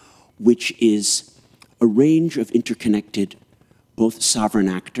 which is a range of interconnected, both sovereign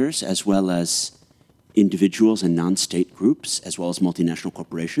actors as well as individuals and non-state groups, as well as multinational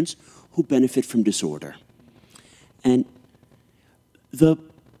corporations, who benefit from disorder. And the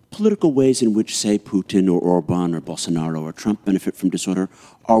political ways in which, say, Putin or Orban or Bolsonaro or Trump benefit from disorder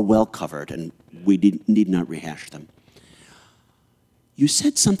are well covered, and we need not rehash them. You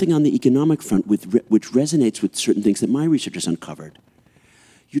said something on the economic front which resonates with certain things that my research has uncovered.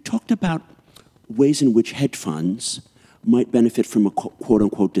 You talked about ways in which hedge funds might benefit from a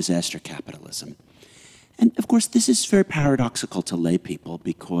quote-unquote disaster capitalism. And of course, this is very paradoxical to lay people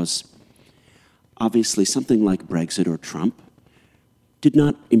because obviously something like Brexit or Trump did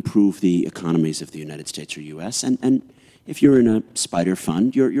not improve the economies of the United States or US. And if you're in a spider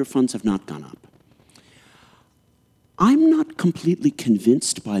fund, your funds have not gone up. I'm not completely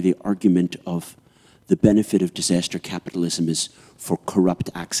convinced by the argument of the benefit of disaster capitalism is for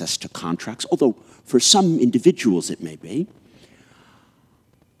corrupt access to contracts, although for some individuals it may be.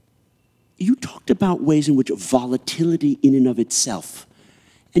 You talked about ways in which volatility in and of itself,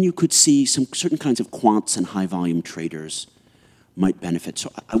 and you could see some certain kinds of quants and high-volume traders might benefit.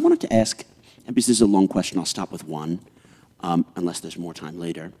 So I wanted to ask, and because this is a long question, I'll stop with one, unless there's more time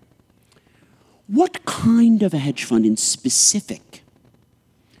later. What kind of a hedge fund in specific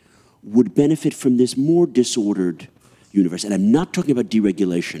would benefit from this more disordered universe? And I'm not talking about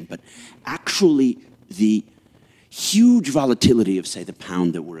deregulation, but actually the huge volatility of, say, the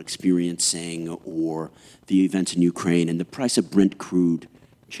pound that we're experiencing, or the events in Ukraine and the price of Brent crude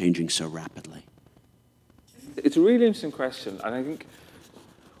changing so rapidly? It's a really interesting question, and I think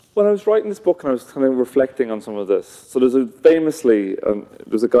when I was writing this book and I was kind of reflecting on some of this, so there's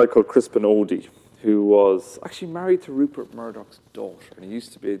a guy called Crispin Odey who was actually married to Rupert Murdoch's daughter, and he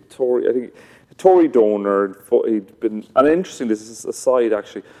used to be a Tory donor. He'd been, and interesting, this is a side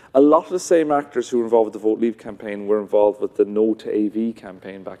actually, a lot of the same actors who were involved with the Vote Leave campaign were involved with the No to AV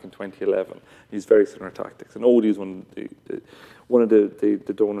campaign back in 2011. He used very similar tactics. And Odie was one of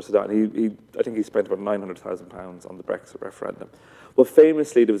the donors to that. And I think he spent about £900,000 on the Brexit referendum. Well,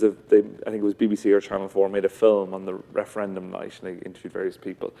 famously, there was I think it was BBC or Channel 4 made a film on the referendum night, and they interviewed various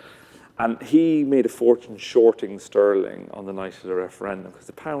people. And he made a fortune shorting sterling on the night of the referendum because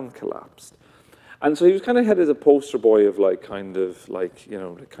the pound collapsed. And so he was kind of headed as a poster boy of that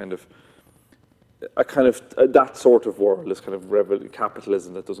sort of world, this kind of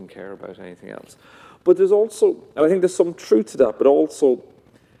capitalism that doesn't care about anything else. But there's also, and I think there's some truth to that, but also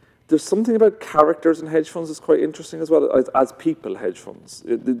there's something about characters in hedge funds that's quite interesting as well, as people hedge funds.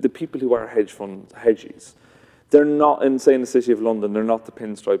 The people who are hedgies. They're not, in, say, in the City of London, they're not the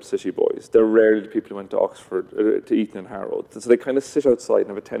pinstripe city boys. They're rarely the people who went to Oxford, to Eton and Harrow. So they kind of sit outside and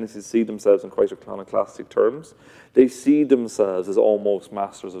have a tendency to see themselves in quite iconoclastic terms. They see themselves as almost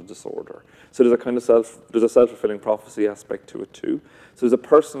masters of disorder. So there's a kind of self-fulfilling prophecy aspect to it too. So there's a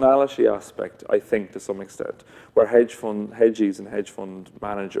personality aspect, I think, to some extent, where hedgies and hedge fund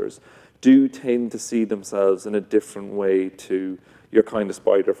managers do tend to see themselves in a different way to your kind of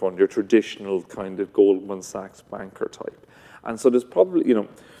spider fund, your traditional kind of Goldman Sachs banker type. And so there's probably, and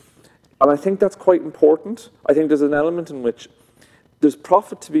I think that's quite important. I think there's an element in which there's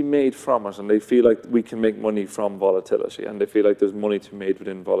profit to be made from it, and they feel like we can make money from volatility, and they feel like there's money to be made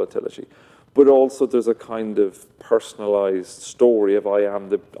within volatility. But also there's a kind of personalized story of I'm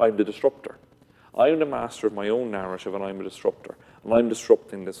the disruptor. I'm the master of my own narrative, and I'm a disruptor. And I'm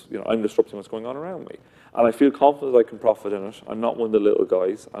disrupting this, I'm disrupting what's going on around me. And I feel confident I can profit in it. I'm not one of the little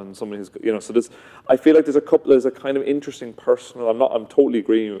guys. I'm somebody who's, so I feel like there's a kind of interesting personal, I'm totally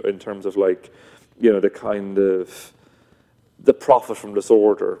agreeing in terms of the kind of, the profit from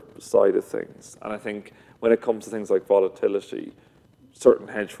disorder side of things. And I think when it comes to things like volatility, certain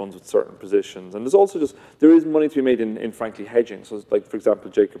hedge funds with certain positions, and there's also there is money to be made in frankly hedging. So like, for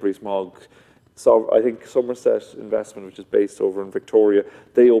example, Jacob Rees-Mogg, so I think Somerset Investment, which is based over in Victoria,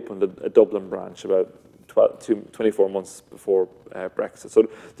 they opened a Dublin branch about 24 months before Brexit. So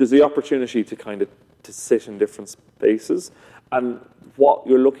there's the opportunity to sit in different spaces, and I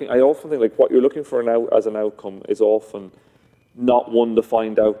often think what you're looking for now as an outcome is often not one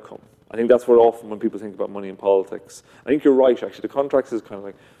defined outcome. I think that's where often when people think about money in politics, I think you're right actually, the contracts is kind of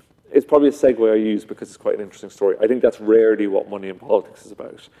like, it's probably a segue I use because it's quite an interesting story. I think that's rarely what money in politics is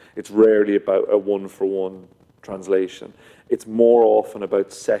about. It's rarely about a one-for-one translation. It's more often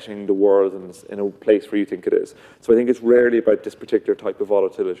about setting the world in a place where you think it is. So I think it's rarely about this particular type of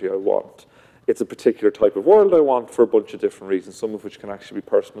volatility I want. It's a particular type of world I want for a bunch of different reasons, some of which can actually be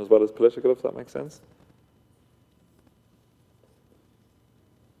personal as well as political, if that makes sense.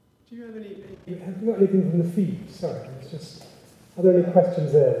 Do you have have you got anything from the feed? Sorry, it's just, are there any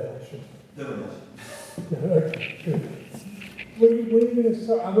questions there that I should? No, okay, good. Were you going to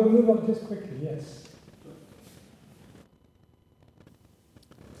start? I will move on just quickly, yes.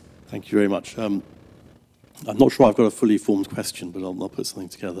 Thank you very much. I'm not sure I've got a fully formed question, but I'll put something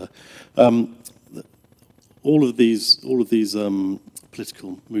together. All of these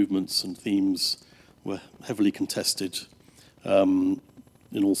political movements and themes were heavily contested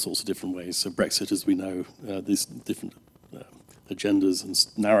in all sorts of different ways. So Brexit, as we know, these different agendas and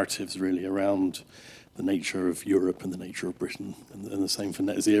narratives really around the nature of Europe and the nature of Britain, and the same for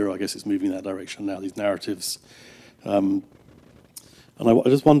net zero. I guess it's moving in that direction now, these narratives. And I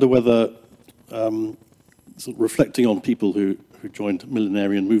just wonder whether, sort of reflecting on people who joined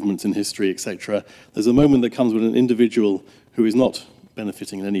millenarian movements in history, etc., there's a moment that comes when an individual who is not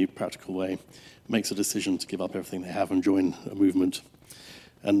benefiting in any practical way makes a decision to give up everything they have and join a movement.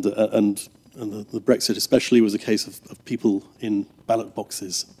 And the Brexit especially was a case of people in ballot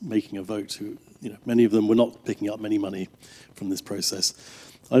boxes making a vote who, many of them were not picking up any money from this process.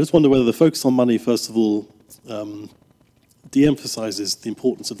 I just wonder whether the focus on money, first of all, de-emphasizes the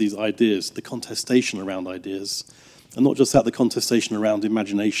importance of these ideas, the contestation around ideas, and not just that, the contestation around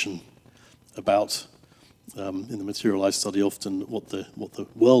imagination about, in the material I study often, what the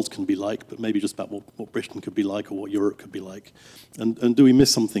world can be like, but maybe just about what Britain could be like or what Europe could be like. And do we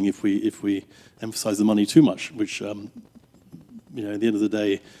miss something if we emphasize the money too much, which, at the end of the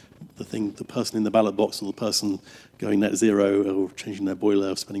day, the person in the ballot box or the person going net zero or changing their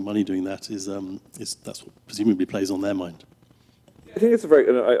boiler or spending money doing that is that's what presumably plays on their mind. I think it's a very,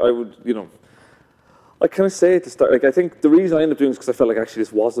 I would, I kind of say at the start, I think the reason I ended up doing this is because I felt like actually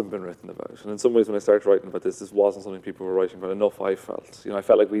this wasn't been written about. And in some ways when I started writing about this wasn't something people were writing about enough, I felt. I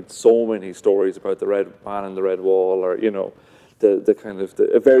felt like we had so many stories about the red man in the red wall, or,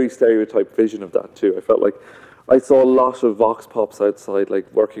 a very stereotyped vision of that too. I felt like I saw a lot of vox pops outside,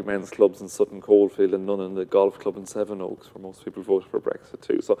 like working men's clubs in Sutton Coldfield and none in the golf club in Sevenoaks, where most people voted for Brexit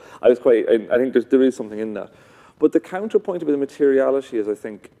too. So I was quite, I think there is something in that. But the counterpoint about the materiality is, I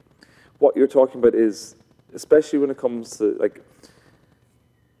think, what you're talking about is, especially when it comes to, like,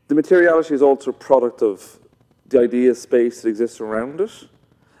 the materiality is also a product of the idea space that exists around it.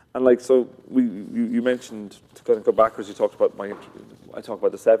 And like, so you mentioned, to kind of go backwards, you talked about I talk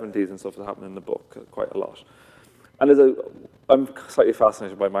about the 70s and stuff that happened in the book quite a lot. And I'm slightly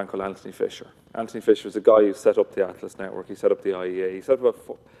fascinated by a man called Anthony Fisher. Anthony Fisher is a guy who set up the Atlas Network, he set up the IEA, he set up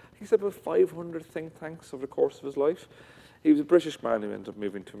about 500 think tanks over the course of his life. He was a British man who ended up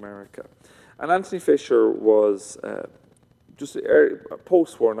moving to America. And Anthony Fisher was just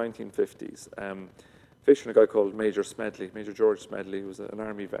post-war 1950s. Fisher and a guy called Major George Smedley, who was an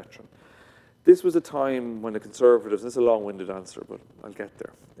army veteran. This was a time when the Conservatives, this is a long-winded answer, but I'll get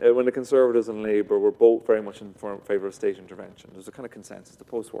there. When the Conservatives and Labour were both very much in favour of state intervention. There was a kind of consensus, the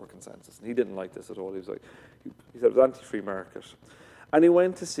post-war consensus, and he didn't like this at all. He was like, he said it was anti-free market. And he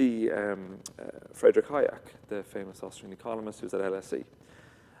went to see Friedrich Hayek, the famous Austrian economist who was at LSE.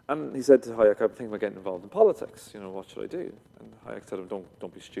 And he said to Hayek, I'm thinking about getting involved in politics. You know, what should I do? And Hayek said,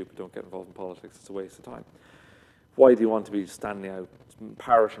 don't be stupid, don't get involved in politics, it's a waste of time. Why do you want to be standing out,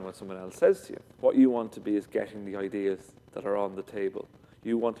 parroting what someone else says to you? What you want to be is getting the ideas that are on the table.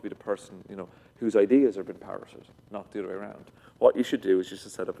 You want to be the person, you know, whose ideas are being parroted, not the other way around. What you should do is just to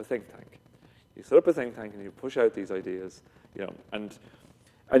set up a think tank. You set up a think tank and you push out these ideas, you know,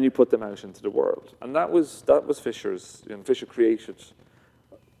 and you put them out into the world. And that was Fisher's, you know, Fisher created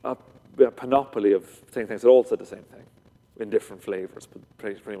a panoply of think tanks that all said the same thing in different flavors, but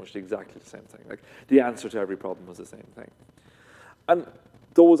pretty much exactly the same thing. Like, the answer to every problem was the same thing. And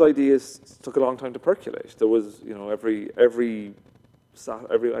those ideas took a long time to percolate. There was, you know, every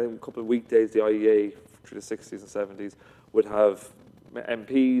couple of weekdays, the IEA through the 60s and 70s would have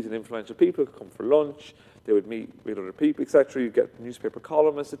MPs and influential people come for lunch. They would meet with other people, etc. You'd get newspaper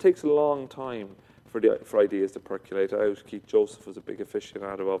columnists. It takes a long time for ideas to percolate out. Keith Joseph was a big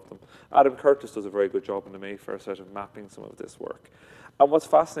aficionado of them. Adam Curtis does a very good job in the Mayfair set of mapping some of this work. And what's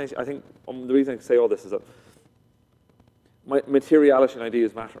fascinating, I think, the reason I say all this is that materiality and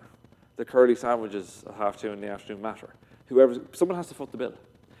ideas matter. The curly sandwiches at 2:30 in the afternoon matter. Someone has to foot the bill.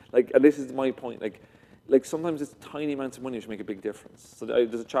 Like, and this is my point. Like sometimes it's tiny amounts of money which make a big difference. So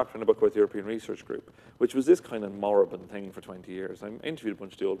there's a chapter in the book about the European Research Group, which was this kind of moribund thing for 20 years. I interviewed a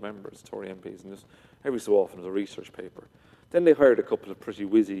bunch of the old members, Tory MPs, and just every so often it was a research paper. Then they hired a couple of pretty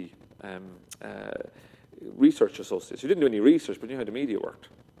whizzy research associates who didn't do any research but knew how the media worked.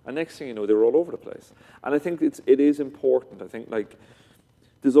 And next thing you know, they were all over the place. And I think it is important. I think, like,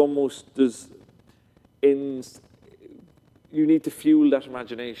 you need to fuel that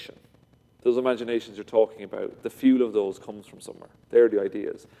imagination. Those imaginations you're talking about, the fuel of those comes from somewhere. They're the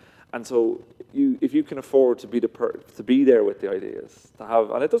ideas. And so if you can afford to be there with the ideas,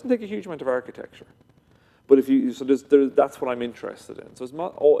 and it doesn't take a huge amount of architecture, but that's what I'm interested in. So it's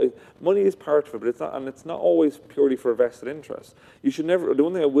not money is part of it, but it's not always purely for a vested interest. You should never. The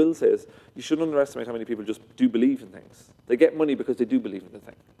one thing I will say is you shouldn't underestimate how many people just do believe in things. They get money because they do believe in the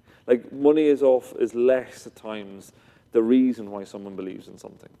thing. Like, money is less at times the reason why someone believes in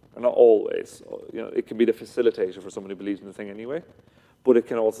something, and not always. You know, it can be the facilitator for someone who believes in the thing anyway, but it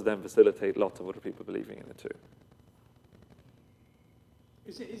can also then facilitate lots of other people believing in it too.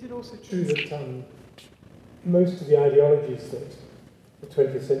 Is it also true that most of the ideologies that the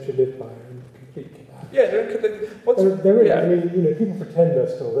 20th century lived by are in complete collapse? Yeah, they're yeah. I mean, you know, people pretend they're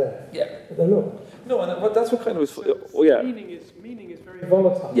still there, yeah, but they're not. No, and that's what kind of was. Yeah. Meaning is very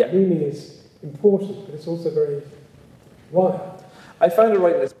volatile. Yeah. Meaning is important, but it's also very wild. I found it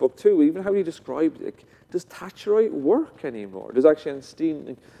right in this book too. Even how you described it. Does Thatcherite work anymore? There's actually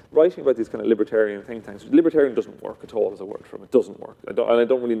Einstein writing about these kind of libertarian think tanks. Libertarian doesn't work at all as a word for him. It doesn't work. I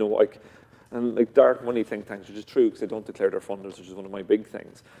don't really know why. And dark money think tanks, which is true because they don't declare their funders, which is one of my big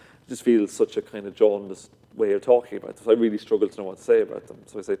things. It just feels such a kind of jaundiced way of talking about this. I really struggle to know what to say about them,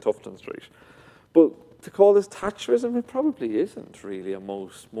 so I say Tufton Street. But to call this Thatcherism, it probably isn't really on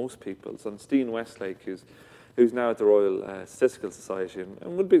most people's. And Steen Westlake, who's now at the Royal Statistical Society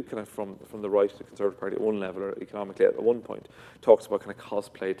and would be kind of from the right of the Conservative Party at one level or economically at one point, talks about kind of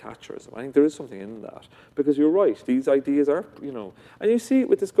cosplay Thatcherism. I think there is something in that because you're right. These ideas are, you know, and you see it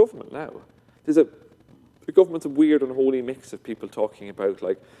with this government now. The government's a weird, unholy mix of people talking about,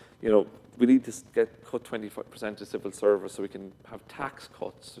 like, you know, we need to get cut 25% to civil service so we can have tax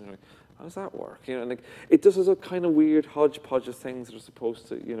cuts. You know, how does that work? You know, and like, it just is a kind of weird hodgepodge of things that are supposed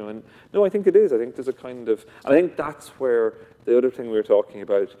to, you know, and no, I think it is. I think there's a kind of, and I think that's where the other thing we were talking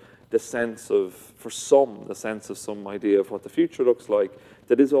about, the sense of, for some, the sense of some idea of what the future looks like,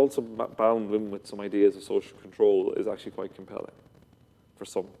 that is also bound in with some ideas of social control, is actually quite compelling for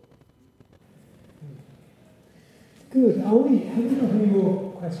some. Good. Have we got any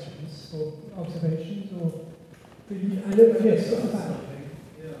more questions or observations? Or I don't know, yes, got that.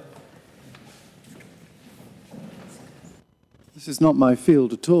 This is not my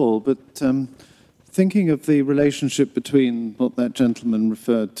field at all, but thinking of the relationship between what that gentleman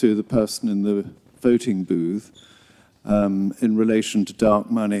referred to, the person in the voting booth, in relation to dark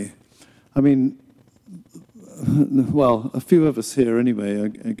money. I mean, well, a few of us here anyway are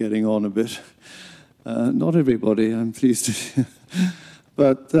getting on a bit. Not everybody, I'm pleased to say.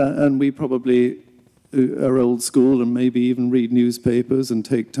 But, and we probably are old school and maybe even read newspapers and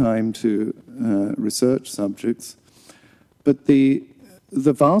take time to research subjects. But the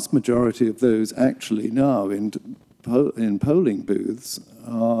vast majority of those actually now in polling booths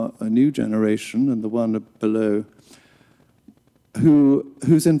are a new generation and the one below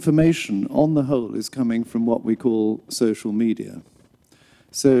whose information on the whole is coming from what we call social media.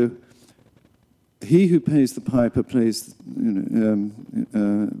 So he who pays the piper plays,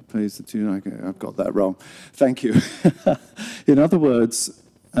 plays the tune. I've got that wrong. Thank you. In other words,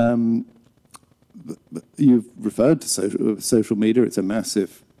 you've referred to social media. It's a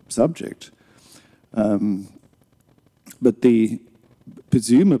massive subject, but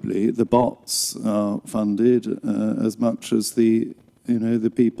presumably the bots are funded as much as the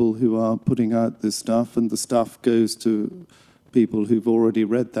people who are putting out this stuff, and the stuff goes to people who've already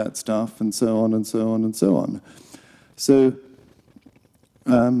read that stuff, and so on and so on and so on. So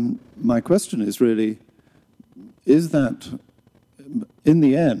my question is really, is that, in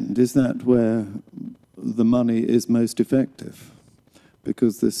the end, is that where the money is most effective?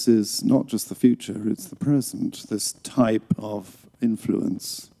 Because this is not just the future, it's the present, this type of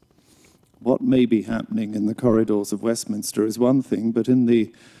influence. What may be happening in the corridors of Westminster is one thing, but in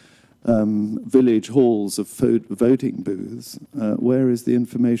the village halls of voting booths, where is the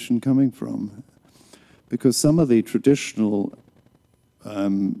information coming from? Because some of the traditional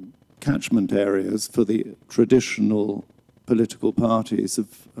catchment areas for the traditional political parties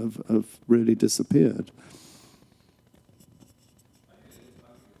have really disappeared.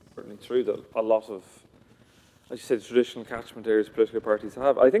 Certainly true that a lot of, as you said, traditional catchment areas political parties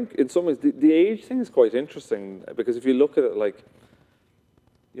have. I think in some ways the age thing is quite interesting, because if you look at it, like,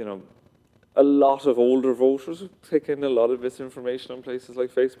 you know, a lot of older voters take in a lot of misinformation on places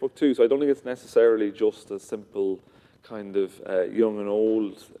like Facebook too. So I don't think it's necessarily just a simple kind of young and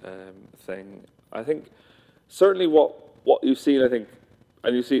old thing. I think certainly what you've seen, I think,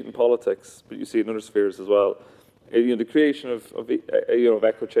 and you see it in politics, but you see it in other spheres as well. You know, the creation of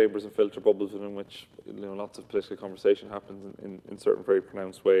echo chambers and filter bubbles within which, you know, lots of political conversation happens in certain very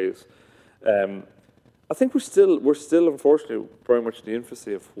pronounced ways. I think we're still unfortunately very much in the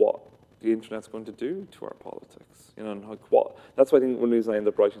infancy of what the internet's going to do to our politics. You know, and that's why I think one reason I end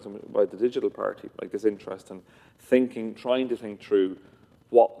up writing something about the digital party, like this interest in trying to think through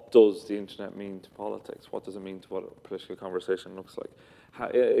what does the internet mean to politics? What does it mean to what a political conversation looks like? How,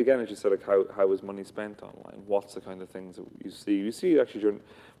 again, as you said, like how is money spent online? What's the kind of things that you see? You see actually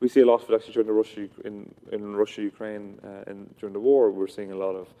we see a lot of it actually during the Russia-Ukraine and during the war. We're seeing a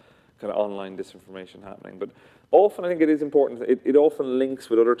lot of kind of online disinformation happening. But often I think it is important. It often links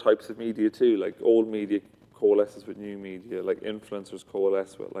with other types of media too, like old media coalesces with new media, like influencers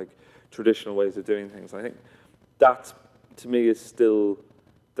coalesce with like traditional ways of doing things. And I think that, to me, is still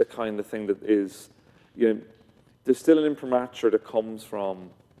the kind of thing that is, you know, there's still an imprimatur that comes from,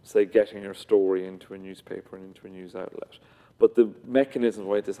 say, getting your story into a newspaper and into a news outlet. But the mechanisms of the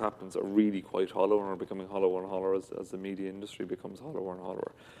way this happens are really quite hollow and are becoming hollower and hollower as the media industry becomes hollower and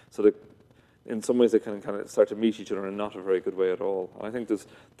hollower. So in some ways they can kind of start to meet each other in not a very good way at all. And I think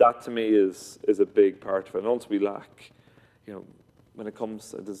that to me is a big part of it. And also we lack, you know, when it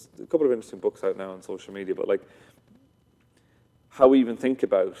comes, there's a couple of interesting books out now on social media, but like how we even think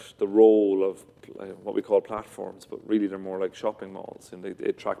about the role of what we call platforms, but really they're more like shopping malls, and they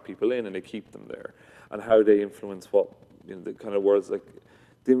attract people in and they keep them there, and how they influence what, you know, the kind of words like,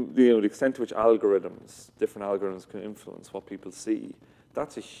 the extent to which different algorithms can influence what people see.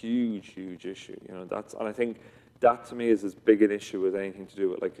 That's a huge, huge issue. You know, and I think that to me is as big an issue as anything to do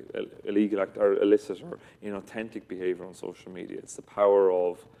with like illegal or illicit or inauthentic behavior on social media. It's the power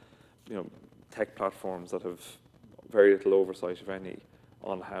of, you know, tech platforms that have very little oversight, if any,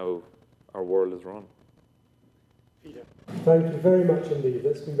 on how our world is run. Peter. Thank you very much indeed.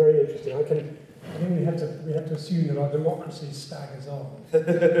 That's been very interesting. I think we have to assume that our democracy staggers on.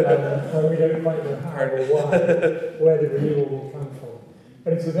 And we don't quite know how or why, where the renewal will come from.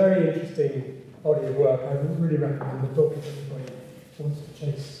 But it's a very interesting body of work. I would really recommend the book if anybody wants to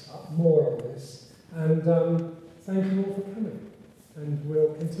chase up more on this. And thank you all for coming. And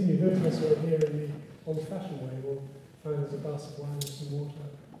we'll continue. Those of us who are here in the old-fashioned way will find us a glass of wine and some water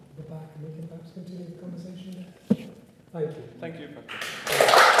at the back, and we can perhaps continue the conversation there. Thank you. Thank you.